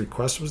 This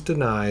request was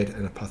denied,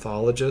 and a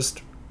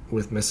pathologist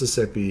with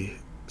Mississippi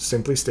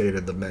simply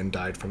stated the men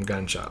died from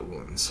gunshot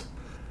wounds.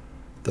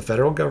 The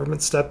federal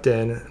government stepped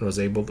in and was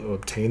able to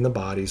obtain the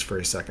bodies for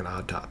a second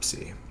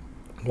autopsy.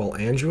 While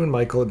Andrew and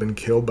Michael had been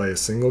killed by a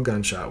single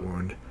gunshot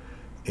wound,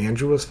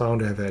 Andrew was found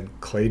to have had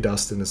clay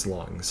dust in his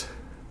lungs.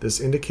 This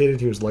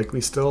indicated he was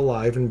likely still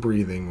alive and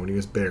breathing when he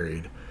was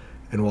buried,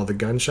 and while the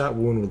gunshot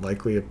wound would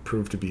likely have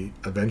proved to be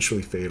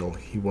eventually fatal,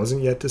 he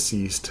wasn't yet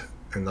deceased,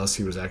 and thus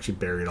he was actually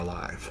buried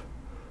alive.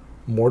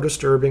 More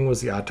disturbing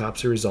was the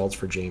autopsy results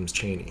for James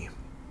Chaney.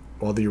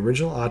 While the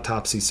original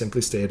autopsy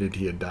simply stated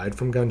he had died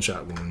from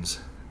gunshot wounds,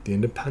 the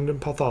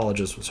independent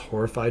pathologist was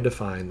horrified to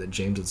find that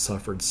James had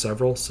suffered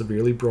several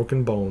severely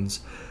broken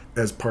bones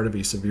as part of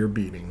a severe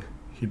beating.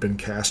 He'd been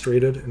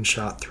castrated and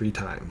shot 3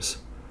 times.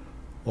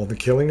 While the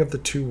killing of the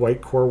 2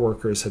 White Corps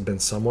workers had been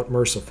somewhat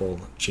merciful,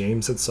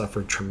 James had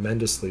suffered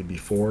tremendously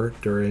before,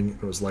 during,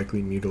 and was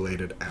likely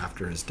mutilated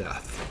after his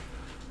death.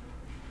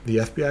 The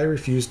FBI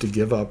refused to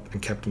give up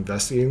and kept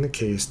investigating the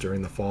case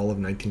during the fall of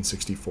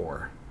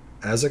 1964.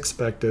 As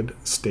expected,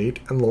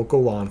 state and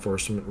local law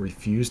enforcement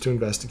refused to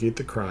investigate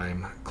the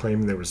crime,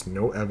 claiming there was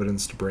no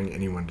evidence to bring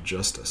anyone to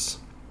justice.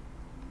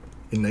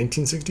 In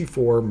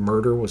 1964,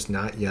 murder was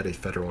not yet a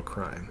federal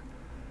crime.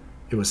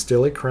 It was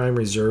still a crime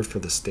reserved for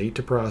the state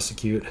to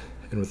prosecute,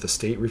 and with the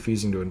state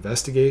refusing to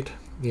investigate,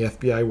 the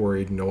FBI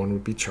worried no one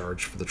would be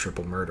charged for the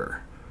triple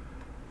murder.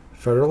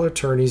 Federal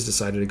attorneys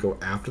decided to go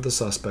after the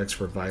suspects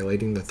for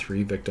violating the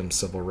 3 victims'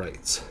 civil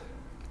rights.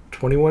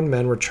 21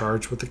 men were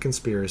charged with the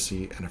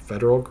conspiracy, and a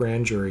federal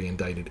grand jury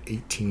indicted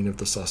 18 of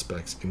the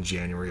suspects in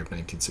January of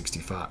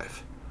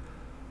 1965.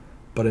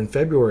 But in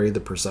February, the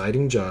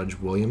presiding judge,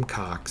 William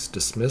Cox,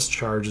 dismissed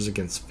charges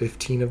against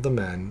 15 of the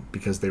men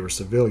because they were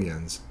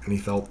civilians, and he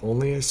felt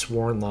only a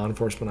sworn law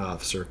enforcement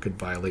officer could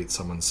violate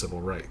someone's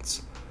civil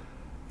rights.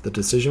 The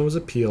decision was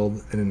appealed,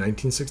 and in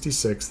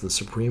 1966, the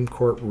Supreme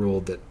Court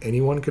ruled that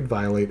anyone could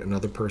violate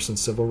another person's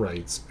civil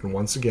rights, and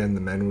once again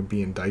the men would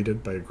be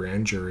indicted by a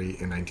grand jury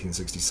in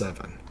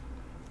 1967.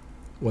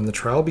 When the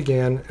trial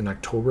began in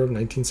October of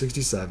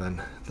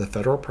 1967, the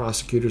federal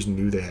prosecutors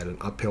knew they had an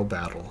uphill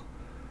battle.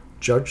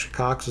 Judge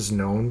Cox was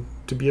known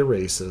to be a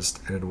racist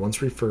and had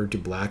once referred to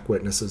black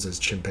witnesses as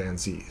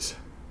chimpanzees.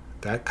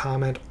 That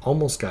comment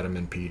almost got him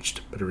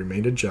impeached, but he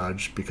remained a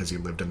judge because he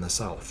lived in the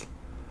South.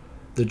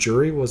 The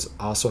jury was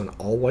also an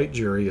all-white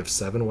jury of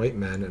 7 white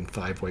men and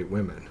 5 white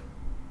women.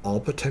 All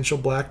potential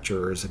black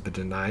jurors had been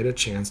denied a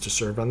chance to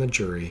serve on the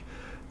jury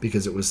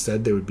because it was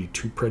said they would be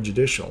too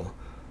prejudicial,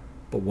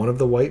 but one of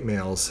the white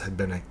males had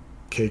been a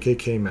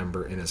KKK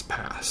member in his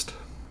past.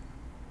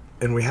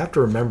 And we have to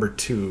remember,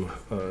 too,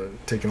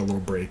 taking a little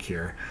break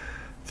here,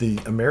 the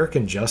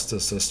American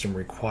justice system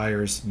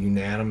requires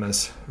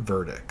unanimous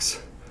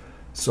verdicts.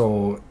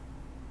 So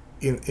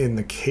in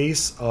the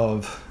case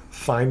of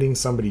finding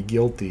somebody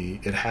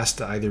guilty, it has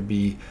to either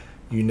be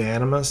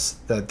unanimous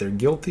that they're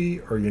guilty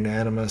or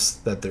unanimous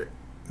that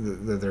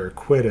they're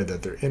acquitted,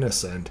 that they're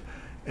innocent,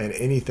 and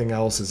anything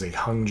else is a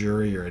hung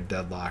jury or a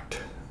deadlocked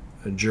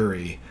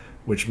jury,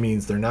 which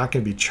means they're not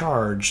going to be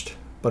charged,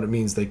 but it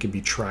means they could be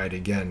tried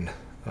again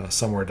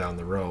somewhere down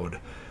the road.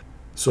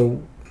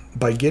 So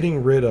by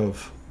getting rid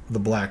of the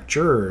black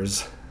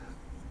jurors,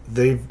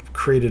 they've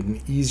created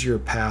an easier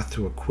path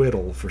to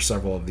acquittal for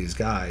several of these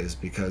guys,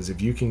 because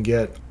if you can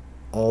get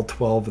all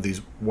 12 of these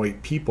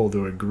white people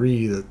to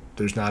agree that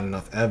there's not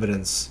enough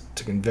evidence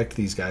to convict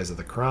these guys of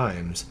the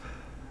crimes,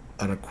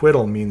 an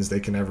acquittal means they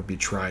can never be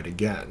tried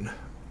again.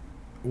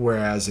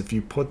 Whereas if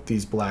you put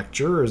these black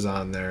jurors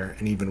on there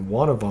and even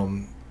one of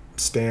them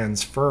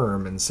stands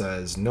firm and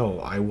says,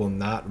 no, I will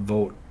not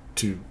vote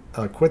to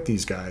acquit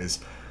these guys,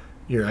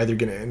 you're either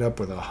going to end up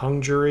with a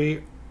hung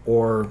jury,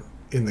 or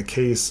in the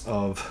case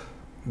of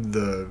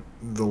the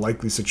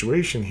likely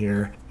situation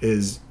here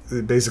is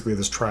basically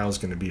this trial is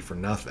going to be for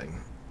nothing.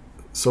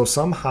 So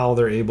somehow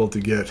they're able to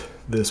get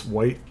this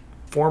white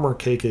former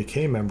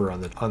KKK member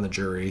on the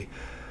jury,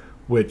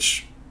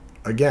 which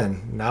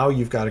again, now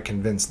you've got to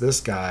convince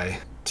this guy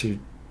to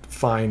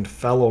find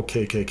fellow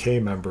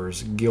KKK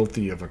members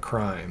guilty of a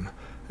crime.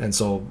 And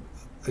so,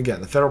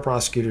 again, the federal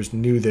prosecutors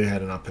knew they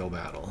had an uphill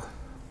battle.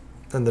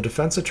 And the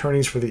defense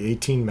attorneys for the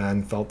 18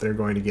 men felt they were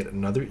going to get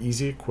another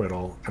easy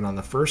acquittal, and on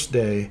the first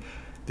day,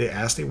 they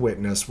asked a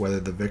witness whether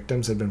the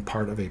victims had been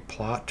part of a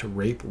plot to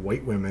rape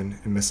white women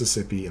in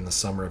Mississippi in the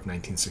summer of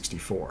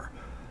 1964.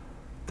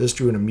 This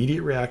drew an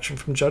immediate reaction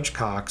from Judge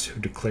Cox, who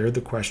declared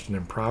the question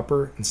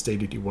improper and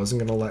stated he wasn't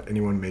going to let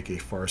anyone make a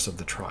farce of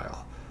the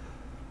trial.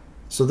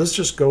 So this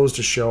just goes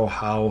to show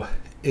how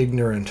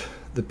ignorant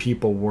the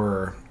people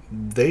were.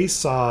 They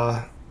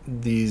saw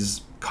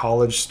these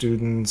college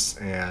students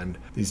and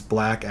these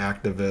black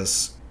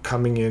activists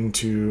coming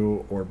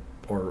into or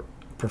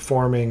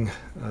performing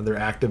their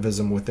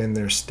activism within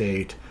their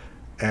state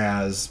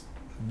as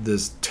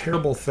this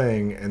terrible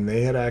thing, and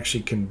they had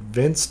actually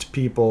convinced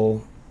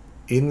people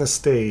in the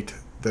state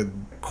that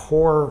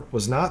CORE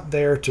was not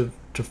there to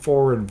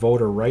forward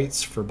voter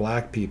rights for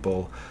black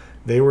people.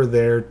 They were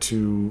there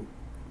to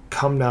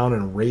come down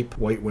and rape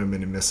white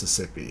women in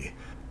Mississippi.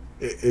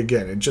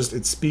 Again,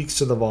 it speaks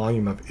to the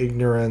volume of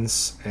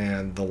ignorance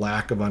and the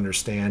lack of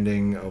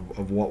understanding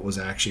of what was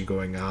actually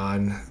going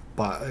on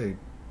by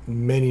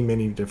many,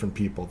 many different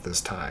people at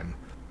this time.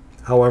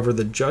 However,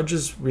 the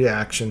judge's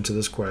reaction to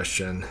this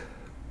question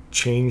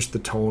changed the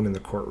tone in the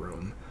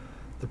courtroom.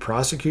 The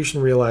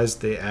prosecution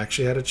realized they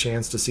actually had a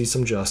chance to see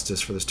some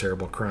justice for this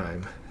terrible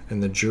crime,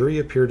 and the jury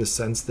appeared to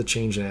sense the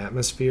change in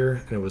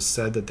atmosphere, and it was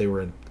said that they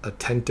were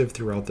attentive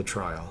throughout the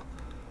trial.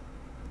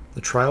 The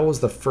trial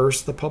was the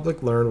first the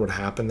public learned would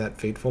happen that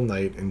fateful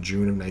night in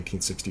June of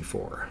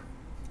 1964.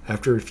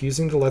 After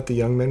refusing to let the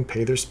young men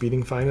pay their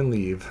speeding fine and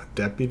leave,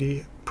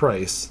 Deputy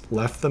Price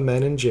left the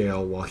men in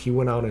jail while he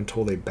went out and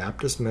told a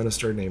Baptist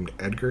minister named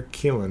Edgar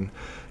Keelan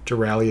to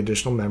rally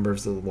additional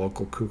members of the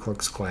local Ku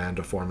Klux Klan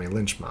to form a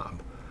lynch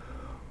mob.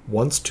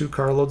 Once 2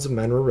 carloads of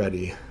men were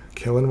ready,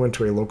 Keelan went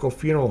to a local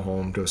funeral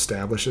home to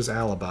establish his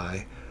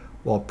alibi,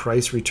 while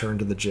Price returned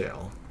to the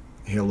jail.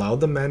 He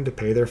allowed the men to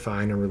pay their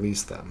fine and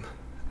released them.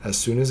 As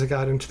soon as they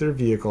got into their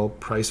vehicle,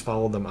 Price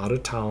followed them out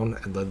of town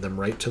and led them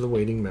right to the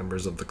waiting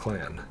members of the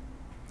Klan.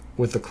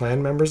 With the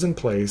Klan members in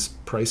place,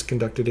 Price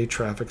conducted a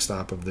traffic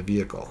stop of the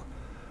vehicle.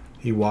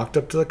 He walked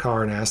up to the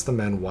car and asked the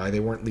men why they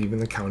weren't leaving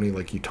the county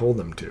like he told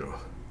them to.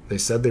 They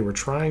said they were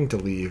trying to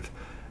leave,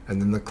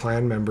 and then the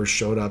Klan members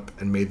showed up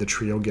and made the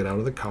trio get out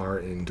of the car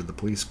and into the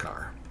police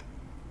car.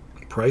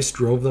 Price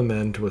drove the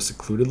men to a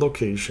secluded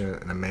location,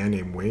 and a man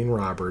named Wayne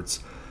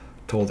Roberts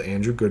told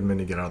Andrew Goodman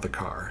to get out of the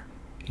car.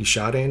 He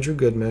shot Andrew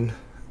Goodman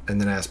and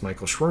then asked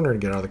Michael Schwerner to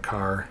get out of the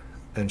car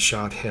and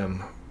shot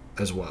him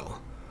as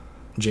well.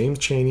 James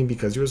Chaney,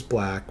 because he was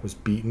black, was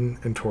beaten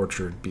and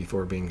tortured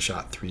before being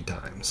shot 3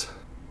 times.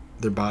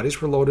 Their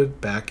bodies were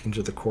loaded back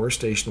into the CORE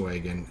station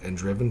wagon and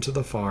driven to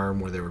the farm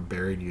where they were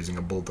buried using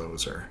a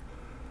bulldozer.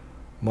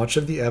 Much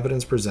of the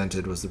evidence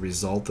presented was the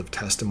result of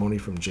testimony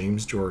from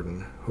James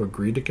Jordan, who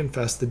agreed to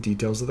confess the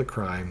details of the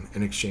crime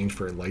in exchange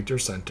for a lighter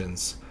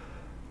sentence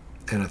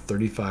and a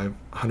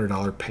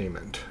 $3,500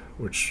 payment,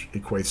 which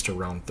equates to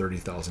around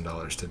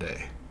 $30,000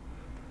 today.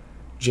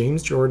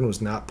 James Jordan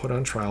was not put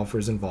on trial for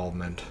his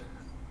involvement,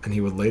 and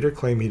he would later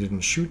claim he didn't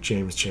shoot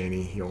James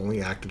Chaney, he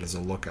only acted as a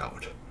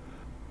lookout.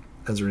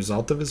 As a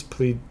result of his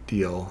plea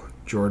deal,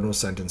 Jordan was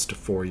sentenced to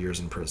 4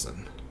 years in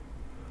prison.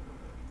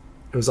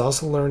 It was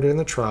also learned during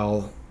the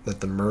trial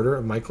that the murder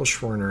of Michael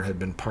Schwerner had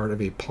been part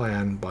of a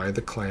plan by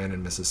the Klan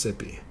in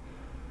Mississippi.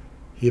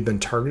 He had been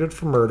targeted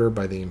for murder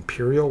by the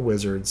Imperial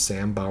Wizard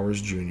Sam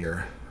Bowers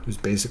Jr., who's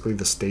basically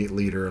the state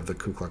leader of the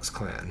Ku Klux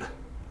Klan.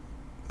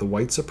 The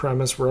white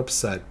supremacists were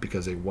upset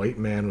because a white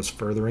man was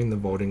furthering the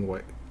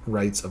voting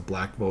rights of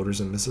black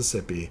voters in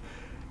Mississippi,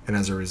 and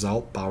as a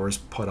result, Bowers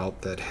put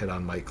out that hit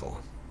on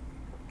Michael.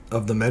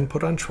 Of the men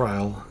put on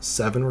trial,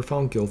 7 were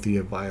found guilty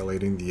of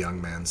violating the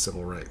young man's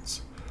civil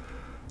rights.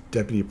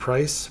 Deputy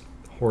Price,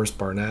 Horace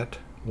Barnett,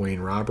 Wayne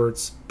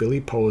Roberts,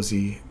 Billy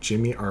Posey,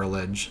 Jimmy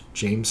Arledge,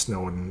 James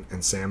Snowden,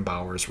 and Sam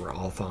Bowers were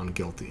all found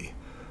guilty.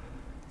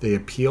 They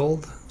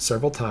appealed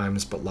several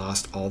times but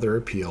lost all their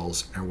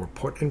appeals and were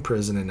put in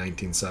prison in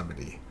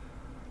 1970.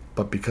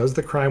 But because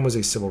the crime was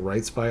a civil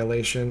rights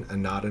violation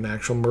and not an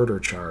actual murder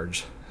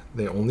charge,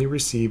 they only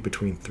received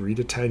between 3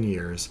 to 10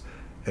 years,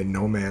 and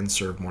no man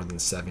served more than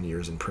 7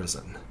 years in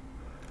prison.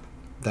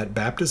 That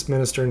Baptist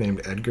minister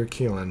named Edgar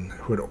Keelan,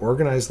 who had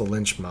organized the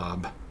lynch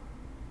mob,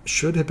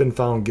 should have been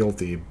found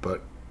guilty,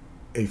 but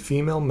a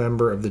female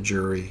member of the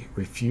jury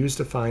refused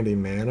to find a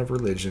man of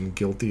religion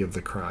guilty of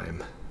the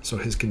crime, so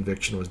his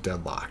conviction was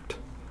deadlocked.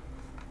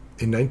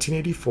 In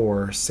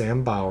 1984,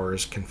 Sam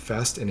Bowers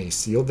confessed in a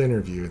sealed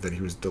interview that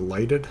he was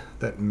delighted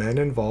that men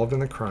involved in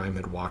the crime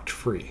had walked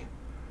free.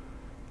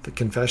 The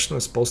confession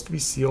was supposed to be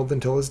sealed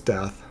until his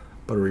death,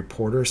 but a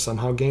reporter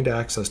somehow gained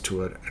access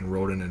to it and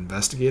wrote an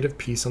investigative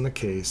piece on the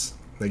case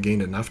that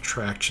gained enough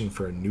traction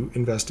for a new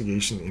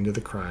investigation into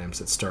the crimes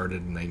that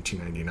started in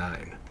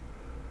 1999.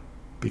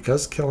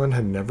 Because Keelan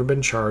had never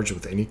been charged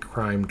with any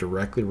crime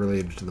directly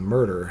related to the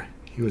murder,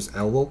 he was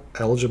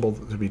eligible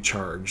to be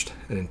charged,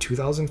 and in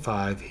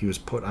 2005 he was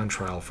put on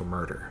trial for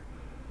murder.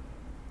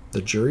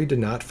 The jury did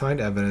not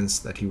find evidence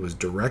that he was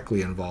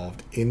directly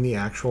involved in the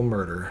actual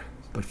murder,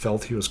 but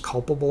felt he was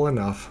culpable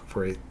enough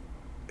for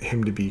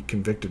him to be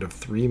convicted of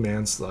 3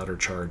 manslaughter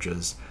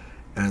charges,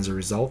 and as a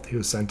result he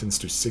was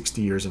sentenced to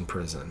 60 years in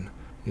prison.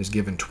 He was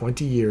given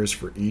 20 years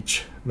for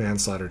each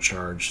manslaughter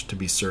charge to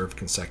be served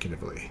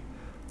consecutively.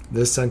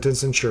 This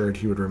sentence ensured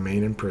he would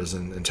remain in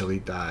prison until he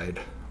died,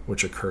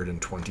 which occurred in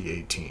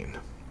 2018.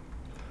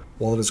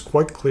 While it is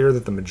quite clear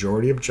that the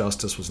majority of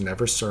justice was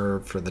never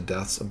served for the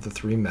deaths of the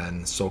 3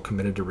 men so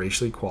committed to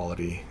racial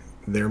equality,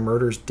 their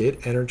murders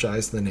did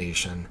energize the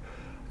nation,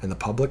 and the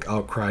public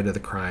outcry to the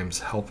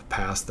crimes helped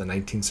pass the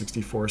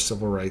 1964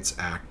 Civil Rights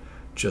Act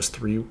just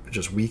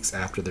weeks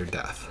after their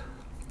death.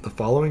 The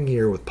following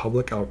year, with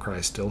public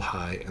outcry still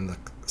high and the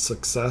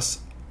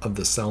success of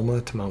the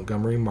Selma to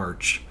Montgomery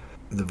March,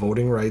 the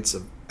Voting Rights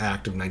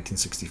Act of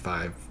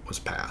 1965 was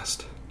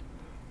passed.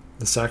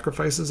 The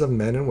sacrifices of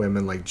men and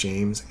women like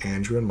James,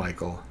 Andrew, and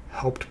Michael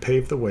helped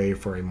pave the way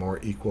for a more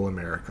equal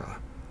America.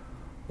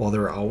 While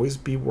there will always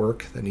be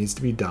work that needs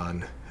to be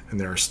done, and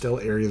there are still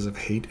areas of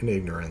hate and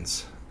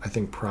ignorance, I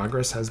think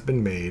progress has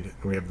been made,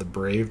 and we have the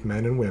brave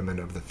men and women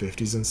of the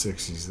 50s and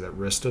 60s that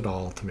risked it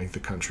all to make the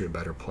country a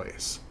better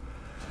place.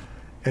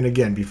 And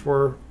again,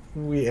 before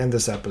we end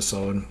this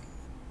episode,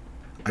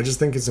 I just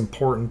think it's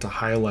important to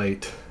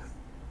highlight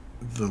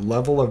the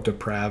level of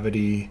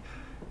depravity,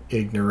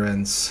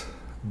 ignorance,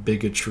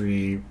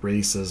 bigotry,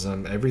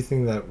 racism,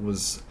 everything that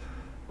was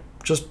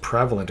just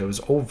prevalent. It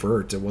was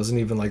overt. It wasn't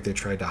even like they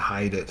tried to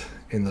hide it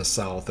in the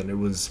South. And it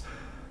was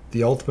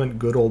the ultimate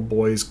good old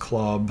boys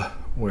club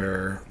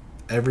where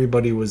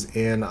everybody was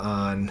in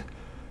on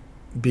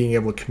being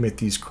able to commit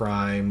these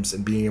crimes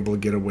and being able to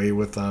get away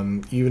with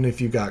them. Even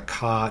if you got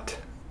caught,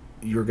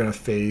 you're going to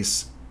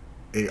face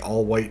a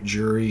all-white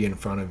jury in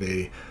front of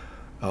a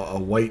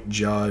white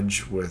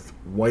judge with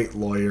white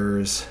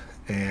lawyers,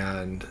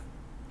 and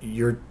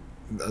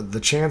the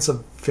chance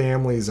of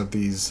families of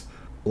these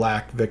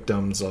black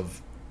victims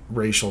of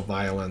racial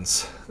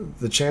violence,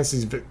 the chance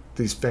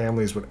these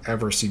families would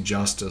ever see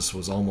justice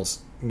was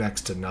almost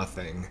next to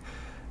nothing.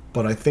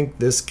 But I think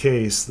this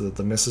case,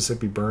 the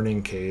Mississippi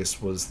burning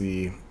case, was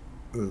the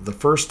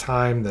first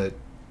time that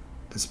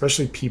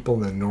especially people in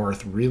the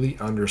North really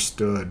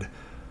understood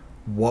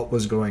what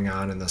was going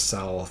on in the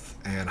South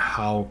and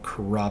how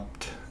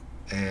corrupt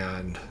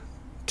and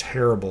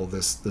terrible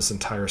this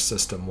entire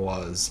system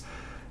was.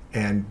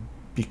 And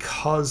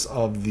because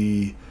of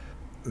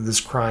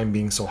this crime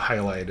being so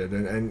highlighted,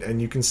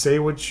 and you can say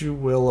what you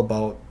will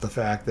about the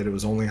fact that it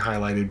was only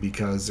highlighted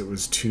because it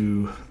was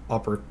 2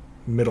 upper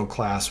middle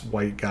class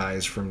white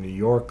guys from New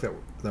York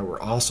that were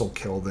also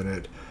killed in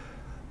it.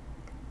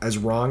 As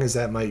wrong as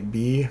that might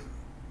be,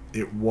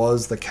 it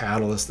was the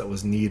catalyst that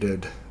was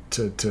needed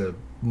to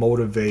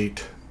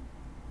motivate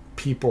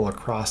people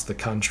across the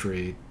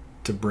country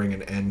to bring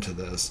an end to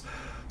this.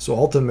 So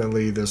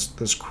ultimately,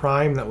 this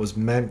crime that was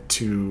meant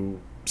to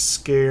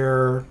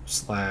scare /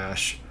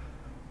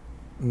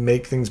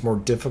 make things more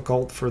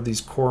difficult for these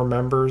core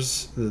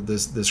members,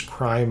 this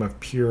crime of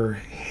pure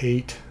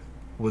hate,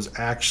 was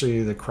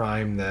actually the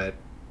crime that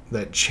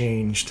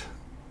changed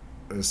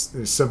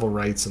civil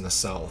rights in the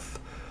South.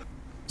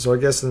 So I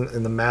guess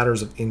in the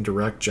matters of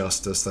indirect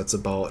justice, that's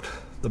about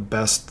the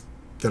best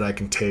that I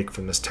can take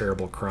from this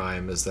terrible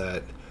crime, is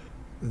that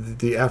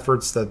the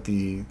efforts that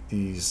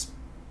these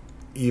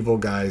evil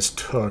guys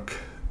took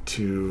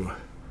to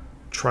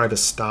try to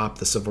stop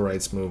the civil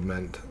rights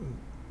movement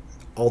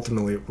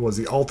ultimately was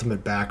the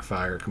ultimate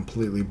backfire.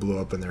 Completely blew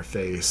up in their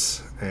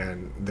face,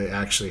 and they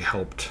actually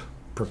helped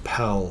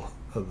propel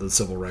the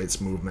civil rights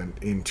movement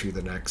into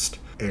the next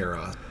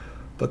era.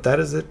 But that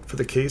is it for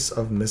the case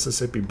of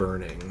Mississippi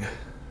burning.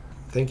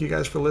 Thank you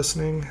guys for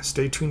listening.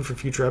 Stay tuned for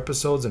future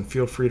episodes, and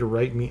feel free to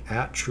write me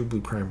at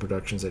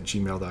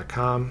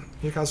truebluecrimeproductions@gmail.com.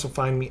 You can also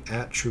find me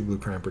at True Blue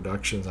Crime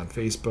Productions on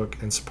Facebook,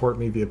 and support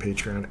me via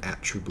Patreon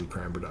at True Blue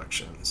Crime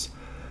Productions.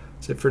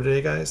 That's it for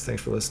today, guys.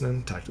 Thanks for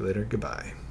listening. Talk to you later. Goodbye.